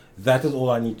myself. Yeah. That is all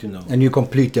I need to know. And you're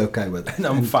completely okay with it. And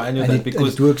I'm fine with that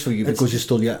because it works for you because you're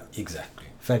still here. Exactly.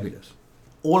 Fabulous.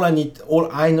 All I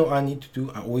know I need to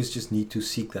do, I always just need to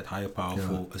seek that higher power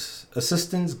for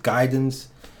assistance, guidance,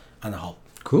 and help.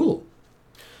 Cool.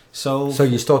 So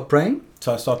you start praying?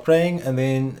 So I start praying, and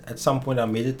then at some point I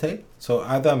meditate. So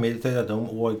either I meditate at home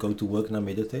or I go to work and I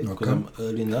meditate because I'm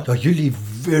early enough. Oh, you leave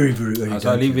very, very early.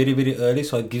 So I leave very, very early,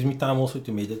 so it gives me time also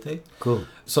to meditate. Cool.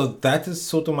 So that is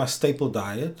sort of my staple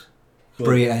diet.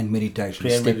 Prayer and meditation.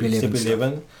 Step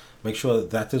 11. Make sure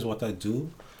that is what I do.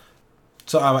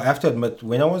 So I have to admit,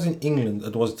 when I was in England,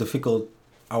 it was difficult.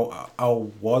 I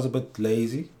was a bit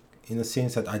lazy in the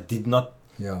sense that I did not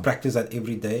practice that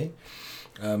every day.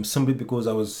 Simply because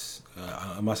I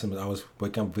must admit, I was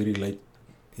waking up very late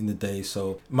in the day,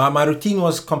 so my routine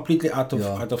was completely out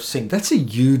of sync. That's a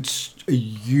huge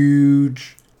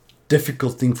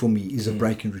difficult thing for me is a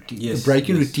break-in routine. Yes, a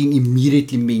break-in routine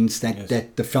immediately means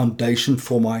that the foundation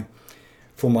for my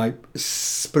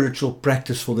spiritual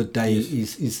practice for the day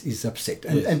is upset,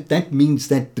 and that means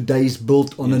that the day is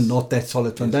built on a not that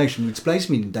solid foundation, which places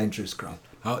me in dangerous ground.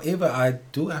 However, I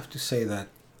do have to say that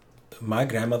my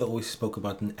grandmother always spoke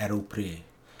about an arrow prayer.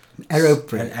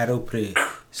 An arrow prayer.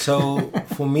 So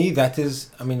for me, that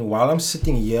is, I mean, while I'm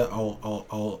sitting here,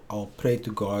 I'll pray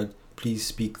to God, please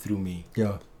speak through me.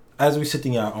 Yeah. As we're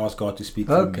sitting here, I ask God to speak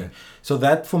through me. So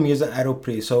that for me is an arrow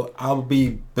prayer. So I'll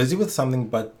be busy with something,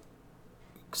 but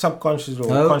subconsciously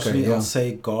or consciously I'll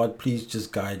say, God, please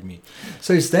just guide me.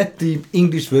 So is that the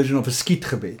English version of a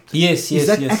skietgebed? Yes. Is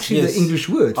that actually the English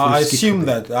word for I assume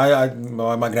that.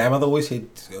 My grandmother always said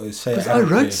say. Because I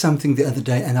wrote something the other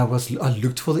day and I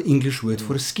looked for the English word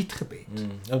for a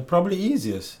skietgebed. Probably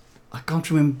easiest. I can't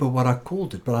remember what I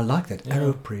called it, but I like that.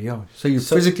 Arrow prayer. So you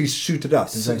physically shoot it up.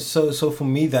 So for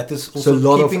me, that is also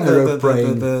keeping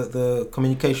the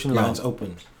communication lines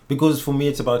open. Because for me,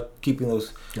 it's about keeping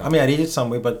those... I mean, I read it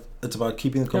somewhere, but it's about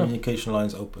keeping the communication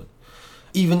lines open.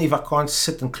 Even if I can't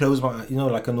sit and close my...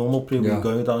 like a normal prayer where you're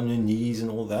going down your knees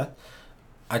and all that.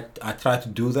 I try to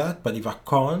do that, but if I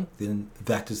can't, then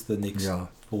that is the next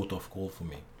port of call for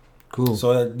me. Cool.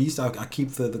 So at least I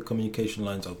keep the communication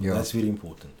lines open. That's very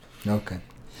important. Okay.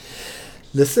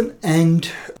 Listen, and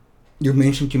you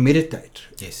mentioned you meditate.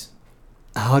 Yes.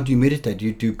 How do you meditate? Do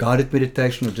you do guided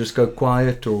meditation or just go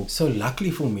quiet? Or so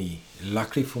luckily for me,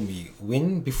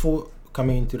 before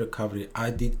coming into recovery,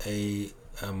 I did a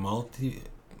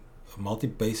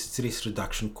multi-based stress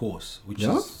reduction course, which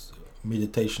is a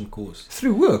meditation course.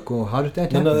 Through work, or how did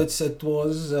that happen? No, it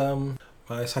was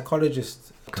my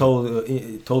psychologist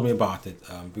told me about it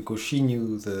because she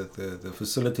knew the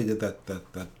facilitator that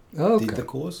did the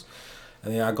course.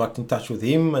 And then I got in touch with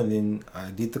him, and then I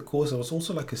did the course. It was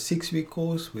also like a 6-week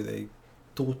course where they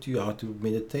taught you how to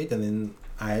meditate. And then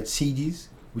I had CDs,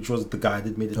 which was the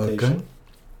guided meditation. Okay.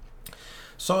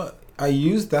 So I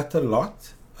used that a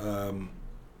lot,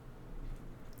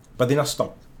 but then I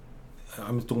stopped.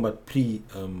 I'm talking about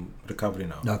pre-recovery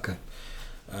now. Okay.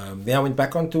 Then I went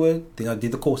back onto it. Then I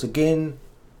did the course again,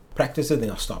 practiced it.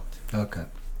 Then I stopped. Okay.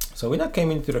 So when I came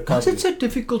into Why is recovery, it so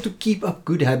difficult to keep up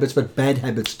good habits, but bad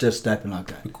habits just happen like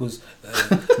that? because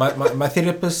my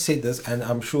therapist said this, and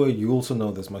I'm sure you also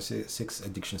know this. My sex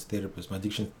addictions therapist, my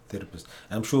addiction therapist,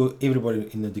 and I'm sure everybody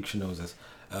in addiction knows this.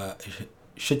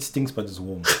 Shit stinks, but it's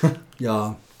warm.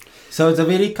 Yeah. So it's a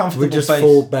very comfortable We just place.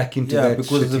 fall back into Yeah, that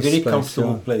because it's a shitty very space,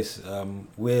 comfortable yeah. place.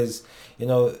 Whereas, you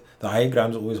know, the higher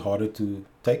ground is always harder to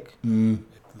take.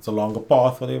 It's a longer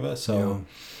path, whatever. So Yeah.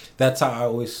 that's how I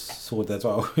always saw it. That's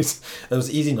why I always, it was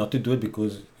easy not to do it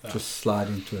because. Just slide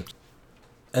into it.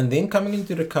 And then coming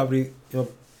into recovery, you know,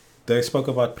 they spoke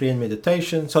about prayer and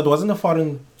meditation. So it wasn't a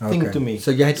foreign thing Okay. to me.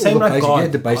 So you had all Same the like basic, God. you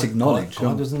had the basic God, knowledge. God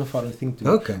yeah. wasn't a foreign thing to me.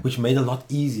 Okay. Which made it a lot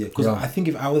easier. Because Yeah. I think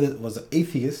if I was an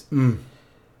atheist,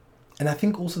 and I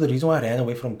think also the reason why I ran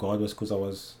away from God was because I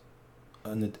was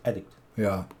an addict.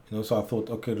 Yeah. You know, so I thought,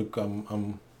 okay, look,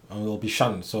 I will be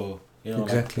shunned. So, you know,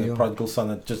 Exactly, like the yeah. prodigal son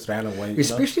that just ran away. You know?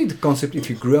 Especially the concept, if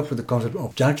you grew up with the concept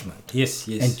of judgment, Yes,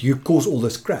 yes. and you cause all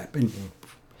this crap, and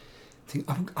think,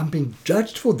 I'm being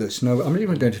judged for this. No, I'm not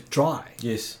even going to try.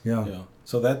 yes. Yeah.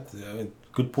 So that,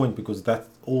 good point, because that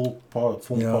all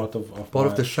form Yeah. part of Part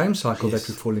my- of the shame cycle Yes. that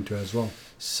we fall into as well.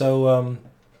 So,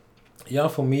 yeah,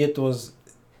 for me it was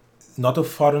not a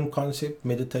foreign concept,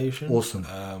 meditation. Awesome.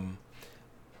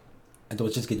 And it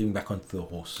was just getting back onto the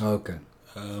horse. Okay.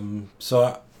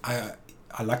 So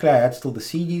I luckily I had still the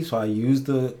CD, so I used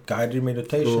the guided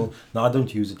meditation. Cool. Now I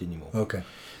don't use it anymore. Okay.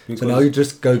 Because So now you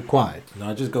just go quiet. now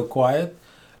I just go quiet.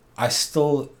 I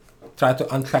still try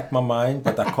to unpack my mind,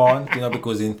 but I can't, you know,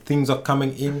 because then things are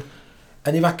coming in.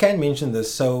 And if I can mention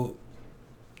this, so,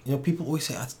 you know, people always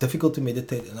say it's difficult to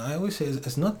meditate. And I always say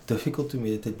it's not difficult to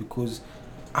meditate because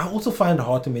I also find it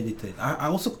hard to meditate. I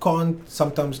also can't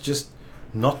sometimes just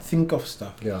not think of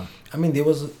stuff. Yeah. I mean, there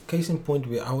was a case in point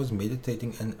where I was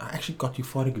meditating and I actually got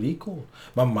euphoric recall.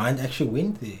 My mind actually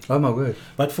went there. Oh my word.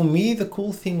 But for me, the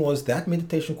cool thing was that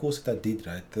meditation course that I did,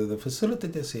 right? The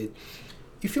facilitator said,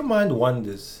 if your mind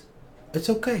wanders, it's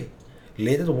okay.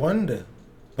 Let it wander.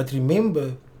 But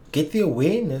remember, get the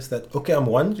awareness that, okay, I'm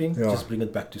wandering, Yeah. just bring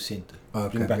it back to center. Okay,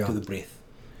 Bring it back yeah. to the breath.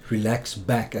 Relax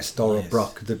back, as Tara Yes,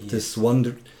 Brock. yes. This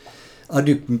wonder. I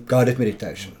do guided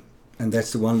meditation. And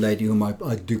that's the one lady whom I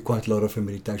do quite a lot of her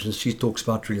meditations. She talks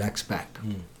about relax back.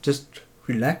 Just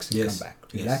relax and Yes, come back.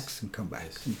 yes. Relax and come back.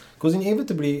 Because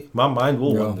inevitably, my mind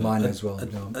will Yeah, wander. mine And- as well.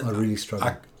 and- Yeah, and I really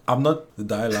struggle. I'm not the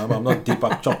Dalai Lama, I'm not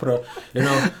Deepak Chopra, you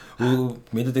know, who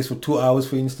meditates for 2 hours,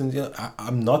 for instance. You know,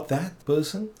 I'm not that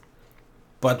person.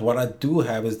 But what I do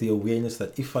have is the awareness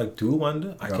that if I do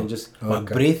wander, I Yeah. can just, my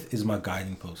Okay. breath is my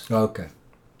guiding post. Okay.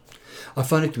 I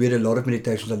find it weird, a lot of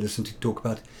meditations I listen to talk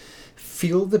about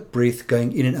feel the breath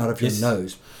going in and out of your Yes.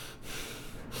 nose.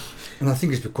 And I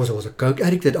think it's because I was a coke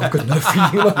addict that I've got no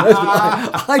feeling in my nose.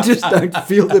 But I just don't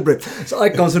feel the breath. So I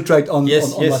concentrate on my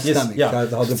stomach. yeah.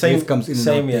 How the Same, breath comes in and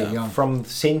same, out yeah. there. Yeah. From the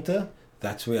center,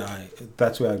 that's where I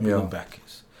bring Yeah. it back.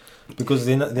 Is. Because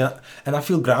then, and I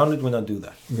feel grounded when I do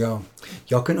that. Yeah.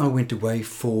 Jaco and I went away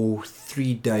for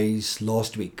 3 days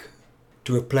last week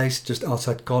to a place just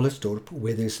outside Carlersdorp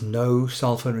where there's no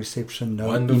cell phone reception, no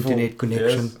Wonderful. internet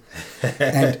connection.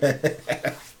 And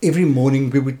every morning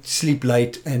we would sleep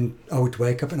late and I would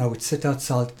wake up and I would sit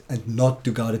outside and not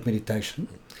do guided meditation,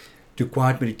 do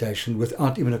quiet meditation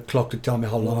without even a clock to tell me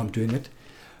how long I'm doing it.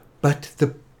 But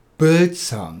the bird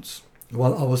sounds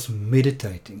while I was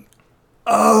meditating,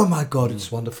 oh my God,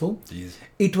 it's wonderful. Yes.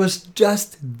 It was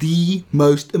just the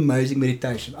most amazing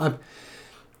meditation.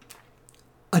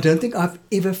 I don't think I've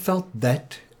ever felt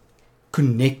that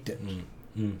connected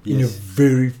in a Yes.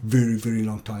 very, very, very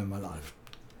long time in my life.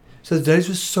 So the days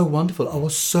were so wonderful. I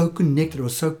was so connected. I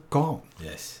was so calm.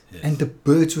 Yes. Yes. And the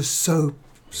birds were so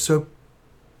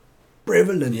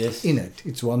prevalent Yes. in it.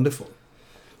 It's wonderful.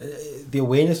 The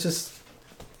awareness just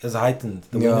is heightened.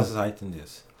 The Yeah. awareness is heightened,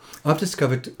 yes. I've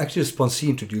discovered, actually a sponsee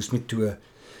introduced me to a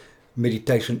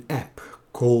meditation app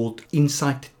called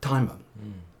Insight Timer.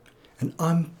 And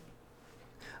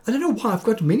I don't know why, I've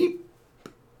got many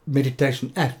meditation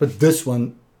apps, but this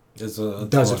one It's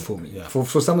does it for me. Yeah.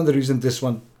 For some other reason, this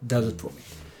one does it for me.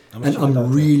 I'm And sure about I'm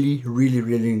that. really, really,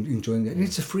 really enjoying it. And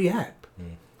it's a free app.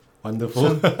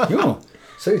 Wonderful. Yeah.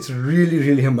 So it's really,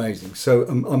 really amazing. So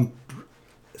I'm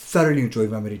thoroughly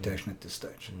enjoying my meditation at this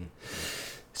stage.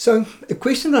 So a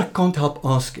question I can't help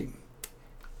asking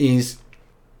is,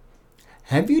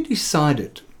 have you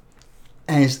decided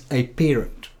as a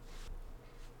parent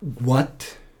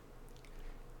what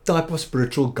type of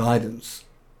spiritual guidance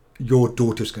your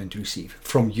daughter's going to receive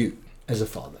from you as a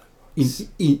father,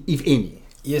 if any?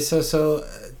 Yes, so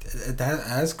that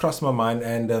has crossed my mind,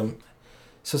 and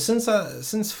So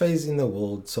since Faye's in the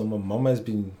world, so my mom has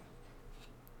been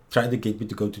trying to get me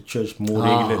to go to church more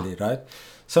regularly, right?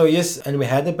 So yes, and we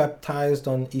had her baptized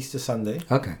on Easter Sunday.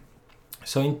 Okay.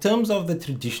 So in terms of the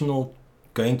traditional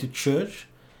going to church,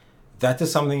 that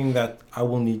is something that I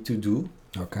will need to do.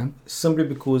 Okay. Simply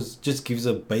because it just gives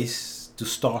a base to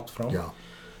start from. Yeah.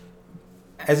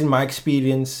 As in my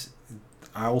experience,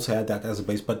 I also had that as a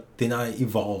base, but then I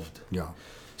evolved. Yeah.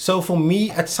 So for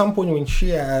me, at some point when she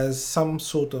has some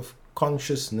sort of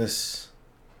consciousness,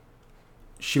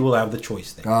 she will have the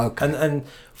choice there. Okay. And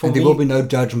for And me, there will be no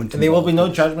judgment. and there will be no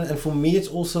involved. judgment. And for me, it's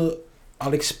also,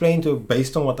 I'll explain to her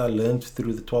based on what I learned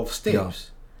through the 12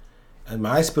 steps and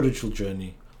my spiritual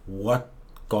journey, what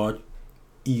God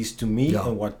is to me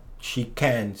and what she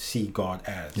can see God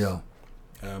as. Yeah.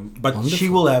 But Wonderful. she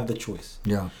will have the choice.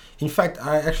 Yeah. In fact,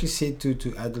 I actually said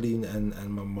to Adeline and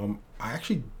my mom, I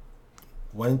actually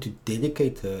wanted to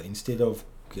dedicate her instead of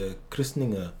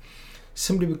christening her,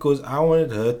 simply because I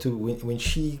wanted her to, when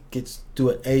she gets to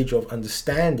an age of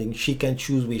understanding, she can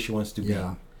choose where she wants to be.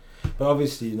 Yeah. But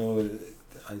obviously,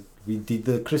 we did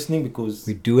the christening because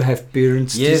We do have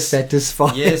parents to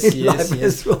satisfy. Yes, in yes, life yes.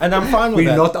 as well. And I'm fine with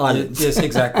We're that. not islands. Yes,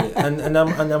 exactly. and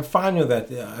I'm fine with that.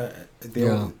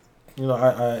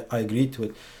 I agree to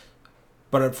it.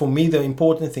 But for me, the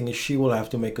important thing is she will have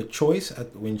to make a choice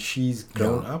when she's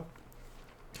grown up.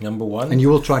 Number one. And you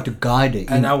will try to guide her.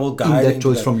 And I will guide in that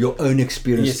choice from your own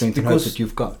experience, Yes, strength and hope that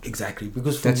you've got. Exactly.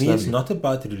 Because for That's me, it's lovely. not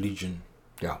about religion.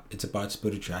 Yeah. It's about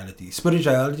spirituality.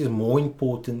 Spirituality is more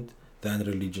important than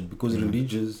religion, because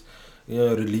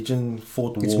religion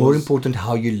fought wars. It's more important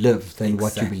how you live than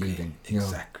what you believe in.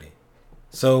 Exactly.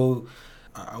 So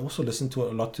I also listened to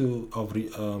a lot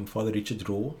of Father Richard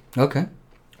Rohr. Okay.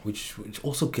 Which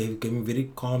also gave me very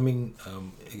calming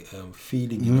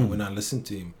feeling, when I listened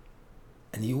to him.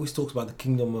 And he always talks about the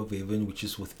kingdom of heaven, which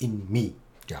is within me.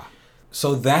 Yeah.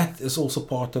 So that is also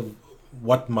part of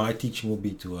what my teaching will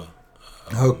be to her.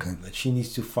 Okay. That she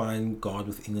needs to find God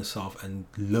within herself and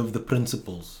live the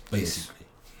principles, basically.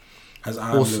 As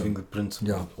I'm living the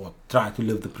principles, or try to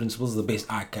live the principles the best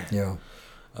I can. Yeah.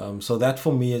 So that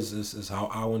for me is how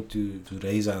I want to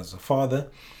raise her as a father.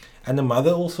 And the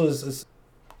mother also is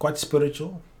quite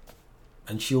spiritual,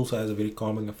 and she also has a very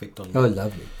calming effect on me. Oh,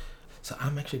 lovely. So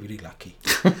I'm actually very lucky.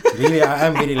 Really, I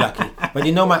am very lucky. But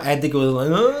my addict was like,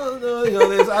 no,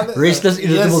 there's other... Restless,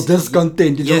 irritable,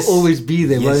 discontent. It will always be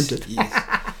there, won't it?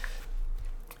 Yes.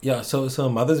 Yeah, so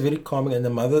mother's very calming, and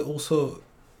the mother also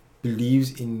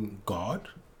believes in God.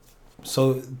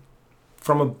 So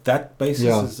from that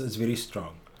basis, is very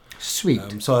strong.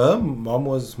 Sweet. So her mom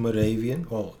was Moravian,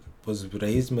 was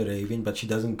raised Moravian, but she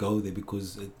doesn't go there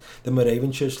because the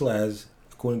Moravian church still has,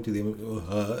 according to them,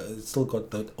 it's still got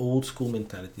that old school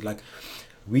mentality. Like,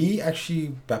 we actually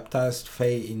baptized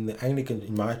Faye in the Anglican,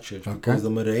 in my church, because the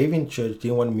Moravian church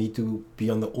didn't want me to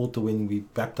be on the altar when we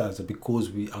baptized her,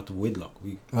 because we out of wedlock.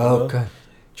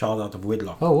 Child out of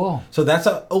wedlock. Oh, wow. So that's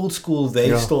an old school,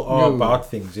 they still are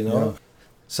about things, Yeah.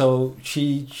 So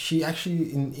she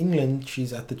actually, in England,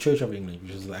 she's at the Church of England,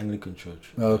 which is the Anglican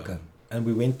church. Okay. And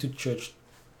we went to church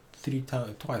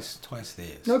twice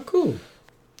there. Oh, cool.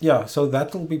 Yeah, so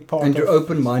that will be part and of... you're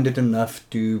open-minded enough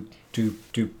to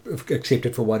accept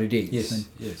it for what it is.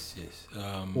 Yes.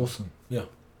 Awesome. Yeah.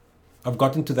 I've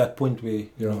gotten to that point where,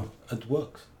 it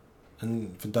works.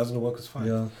 And if it doesn't work, it's fine.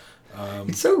 Yeah.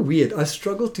 It's so weird. I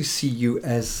struggle to see you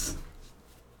as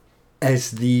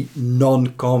the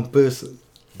non-calm person.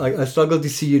 I struggle to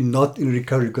see you not in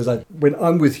recovery, because when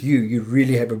I'm with you, you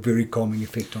really have a very calming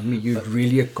effect on me. You're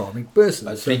really a calming person.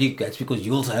 That's because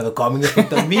you also have a calming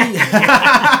effect on me.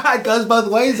 It goes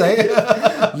both ways,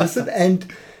 eh? Listen, and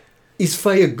is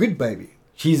Faye a good baby?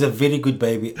 She's a very good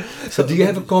baby. So do you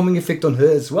have a calming effect on her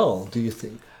as well, do you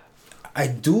think? I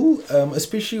do,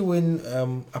 especially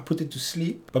when I put it to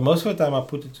sleep. But most of the time I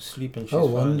put it to sleep and she's fine. Oh,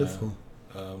 wonderful.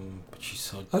 But she's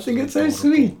so... I think it's so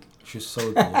sweet. She's so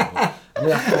adorable. I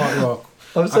mean,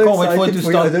 I'm so can't wait for it to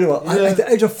start. I don't know. At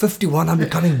the age of 51, I'm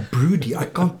becoming broody. I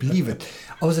can't believe it.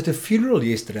 I was at a funeral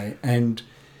yesterday, and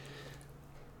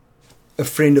a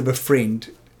friend of a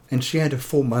friend, and she had a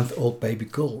 4-month-old baby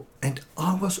girl, and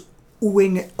I was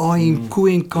oohing, eyeing,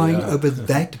 cooing, crying over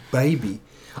that baby.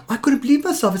 I couldn't believe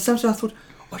myself. At some stage I thought,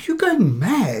 are you going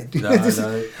mad? No.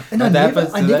 And I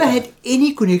never had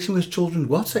any connection with children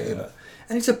whatsoever. Yeah.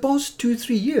 And it's the past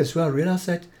 2-3 years where I realized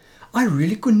that I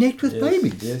really connect with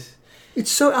babies. Yes.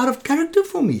 It's so out of character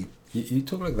for me. You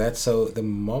talk like that. So the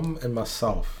mom and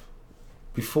myself,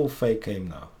 before Faye came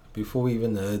now, before we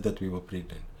even heard that we were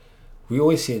pregnant, we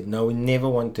always said, no, we never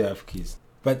want to have kids.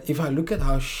 But if I look at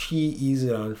how she is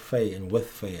around Faye and with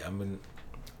Faye, I mean,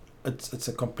 it's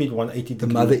a complete 180 The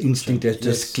degree mother instinct change. has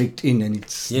just clicked in and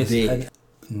it's Yes, there. and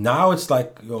now it's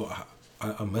like,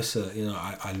 I miss her. You know,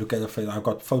 I look at her face. I've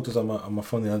got photos on my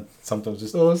phone, and I sometimes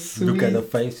just Oh, look at her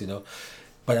sweet. face. You know,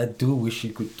 but I do wish she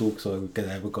could talk so we can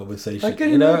have a conversation. I can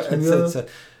you know, imagine, it's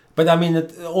but I mean,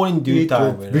 all in due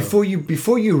time. You know?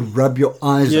 Before you rub your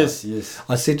eyes Yes, out, yes.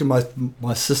 I said to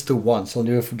my sister once, I'll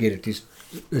never forget it, his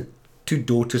two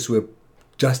daughters were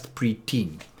just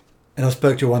pre-teen. And I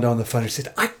spoke to her one day on the phone and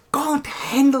said, I can't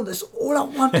handle this. All I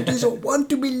want to do is I want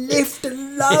to be left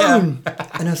alone.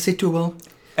 And I said to her, well,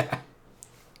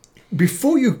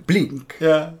 before you blink,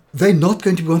 Yeah. they're not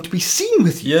going to want to be seen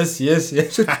with you. Yes, yes,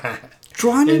 yes. So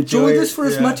try and enjoy Enjoy this it, for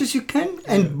as yeah. much as you can.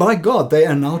 And by God, they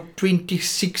are now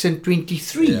 26 and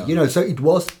 23. Yeah. You know, so it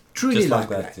was truly Just like like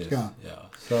that. that. Yes. Yeah. Yeah.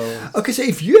 So Okay, so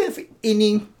if you have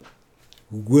any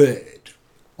word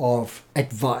of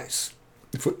advice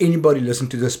for anybody listening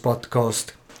to this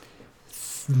podcast,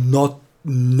 not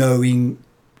knowing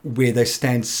where they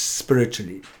stand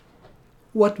spiritually,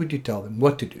 what would you tell them?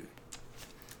 What to do?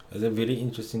 that's a very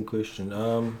interesting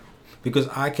question. Because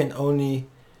I can only,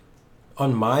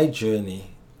 on my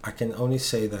journey, I can only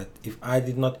say that if I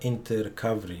did not enter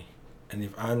recovery, and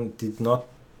if I did not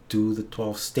do the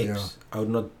 12 steps, I would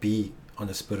not be on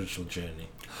a spiritual journey.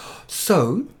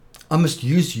 So I must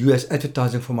use you as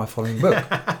advertising for my following book.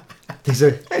 There's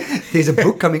a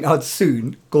book coming out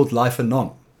soon called Life and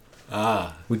Non,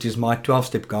 which is my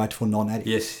 12-step guide for non-addicts.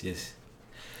 Yes, yes.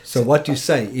 So what you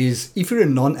say is, if you're a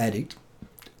non-addict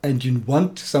and you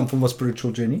want some form of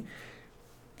spiritual journey,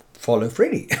 follow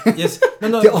Freddie. Yes,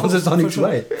 no. The answer's on its sure.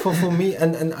 way. For me,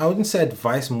 and I wouldn't say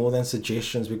advice more than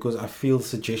suggestions, because I feel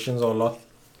suggestions are a lot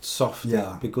softer.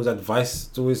 Yeah. Because advice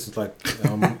is always like,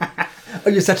 Oh,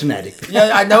 you're such an addict.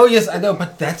 yeah, I know, yes, I know,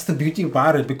 but that's the beauty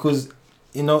about it, because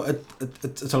you know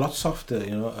it's a lot softer,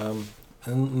 you know,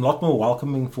 and a lot more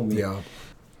welcoming for me. Yeah.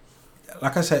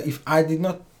 Like I said, if I did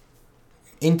not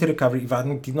enter recovery, if I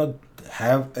did not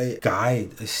have a guide,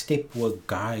 a step work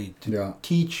guide to Yeah.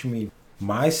 teach me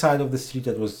my side of the street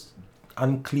that was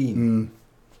unclean, Mm.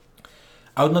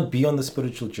 I would not be on the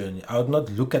spiritual journey. I would not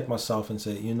look at myself and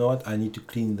say, you know what, I need to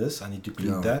clean this, I need to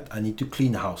clean Yeah. that, I need to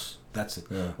clean house. That's it.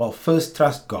 Yeah. Well, first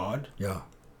trust God. Yeah.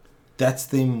 That's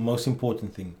the most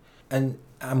important thing. And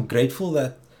I'm grateful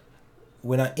that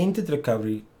when I entered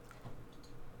recovery,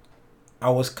 I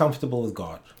was comfortable with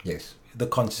God. Yes. The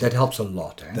concept. That helps a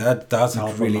lot. Eh? That does It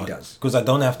help really a lot. does. Because I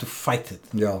don't have to fight it.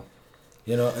 Yeah.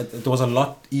 You know, it was a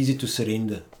lot easier to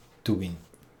surrender to win.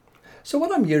 So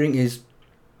what I'm hearing is,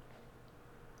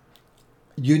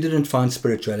 you didn't find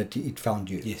spirituality, it found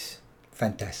you. Yes.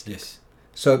 Fantastic. Yes.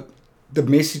 So the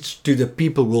message to the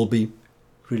people will be,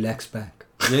 relax back.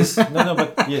 Yes. No,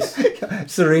 but yes.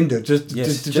 Surrender. Just Yes,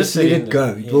 just just let it surrender. go.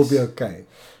 It will Yes. be okay.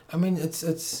 I mean, it's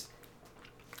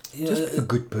you know, Just be a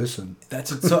good person.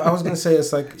 that's it. So I was going to say,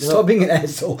 it's like, you know, Stop being an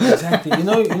asshole. exactly. You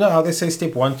know how they say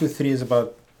step 1 to 3 is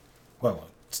about, well,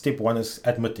 step 1 is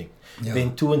admitting. Yeah.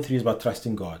 Then 2 and 3 is about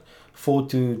trusting God. 4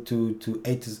 to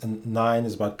 8 and 9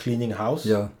 is about cleaning house.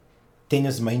 Yeah. 10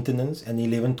 is maintenance, and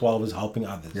 11, 12 is helping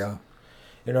others. Yeah.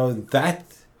 You know, that,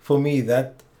 for me,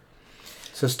 that,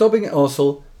 So stop being an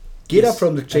asshole, get Yes. up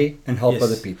from the chair and help Yes.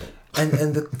 other people. and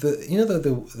the you know,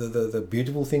 the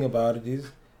beautiful thing about it is,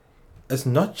 it's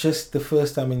not just the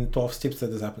first time in 12 steps that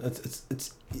this happened. It's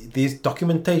there's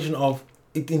documentation of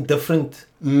it in different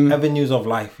avenues of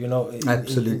life, you know.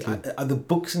 Absolutely. In other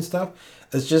books and stuff.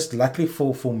 It's just luckily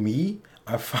for me,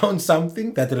 I found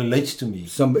something that relates to me.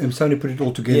 Somebody put it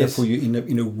all together Yes. for you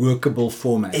in a workable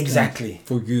format. Exactly. And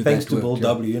for you, Thanks that to worked, Bill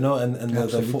yeah. W, you know, and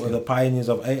Absolutely. the pioneers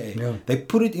of AA. Yeah. They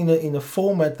put it in a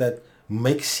format that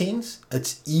makes sense.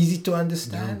 It's easy to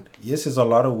understand. Yes, there's a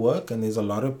lot of work and there's a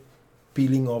lot of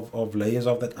peeling of layers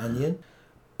of that onion.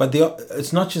 But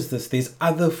it's not just this. There's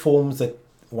other forms that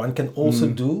one can also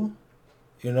do,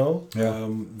 you know, Yeah.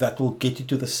 that will get you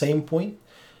to the same point.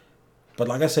 But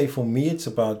like I say, for me, it's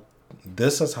about,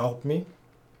 this has helped me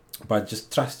by just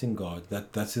trusting God.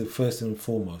 That's the first and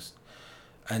foremost.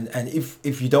 And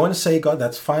if you don't want to say God,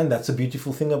 that's fine. That's a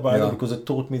beautiful thing about Yeah. it, because it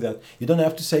taught me that you don't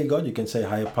have to say God. You can say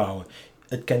higher power.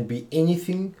 It can be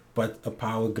anything but a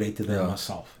power greater than Yeah.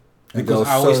 myself. And there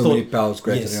are so many powers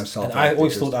greater than yourself. And I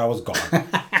always thought I was God.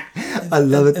 I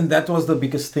love it. And that was the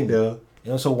biggest thing. Yeah.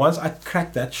 You know, so once I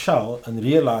cracked that shell and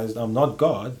realized I'm not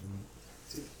God,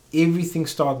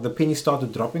 the penny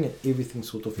started dropping and everything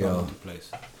sort of fell Yeah. into place.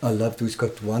 I loved, we've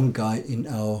got one guy in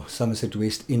our Somerset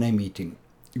West in a meeting.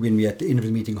 When we at the end of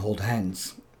the meeting hold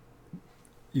hands,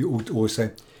 you would always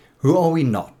say, who are we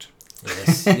not?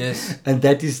 Yes, yes. And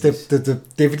that is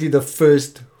definitely the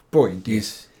first point, is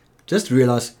Yes, just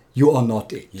realize you are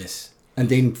not it. yes. And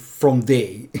then from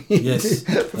there, Yes.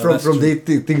 No, from that's true. there,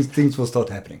 things will start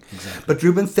happening. Exactly. But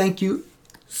Ruben, thank you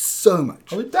so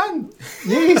much. Are we done?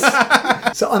 Yes.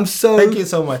 So I'm so Thank you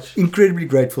so much. incredibly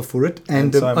grateful for it,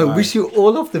 and And so am I I. wish you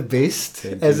all of the best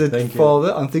Thank as you, a thank you.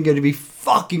 father. I think you're going to be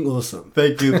fucking awesome.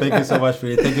 Thank you so much,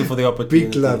 Freddie. Thank you for the opportunity.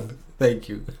 Big love. Thank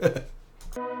you.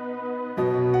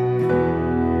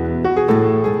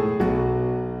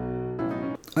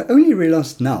 I only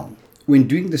realized now, when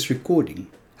doing this recording,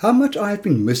 how much I have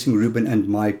been missing Ruben and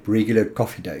my regular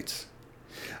coffee dates.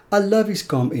 I love his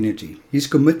calm energy, his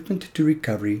commitment to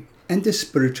recovery, and the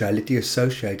spirituality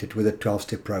associated with the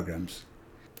 12-step programs.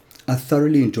 I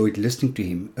thoroughly enjoyed listening to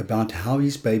him about how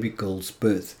his baby girl's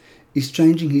birth is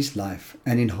changing his life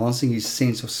and enhancing his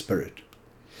sense of spirit.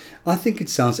 I think it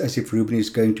sounds as if Ruben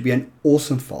is going to be an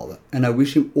awesome father, and I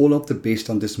wish him all of the best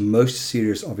on this most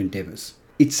serious of endeavors.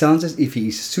 It sounds as if he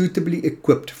is suitably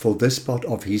equipped for this part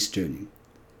of his journey.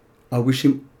 I wish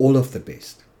him all of the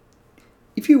best.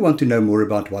 If you want to know more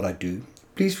about what I do,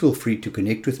 please feel free to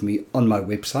connect with me on my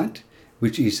website,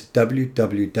 which is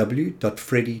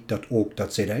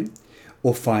www.freddy.org.za,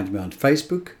 or find me on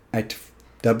Facebook at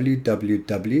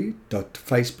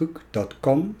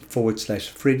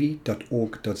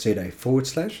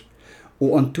www.facebook.com/freddy.org.za/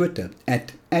 or on Twitter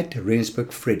at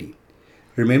 @RensburgFreddy.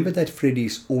 Remember that Freddy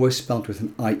is always spelled with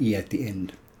an IE at the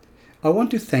end. I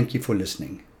want to thank you for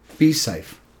listening. Be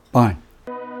safe. Bye.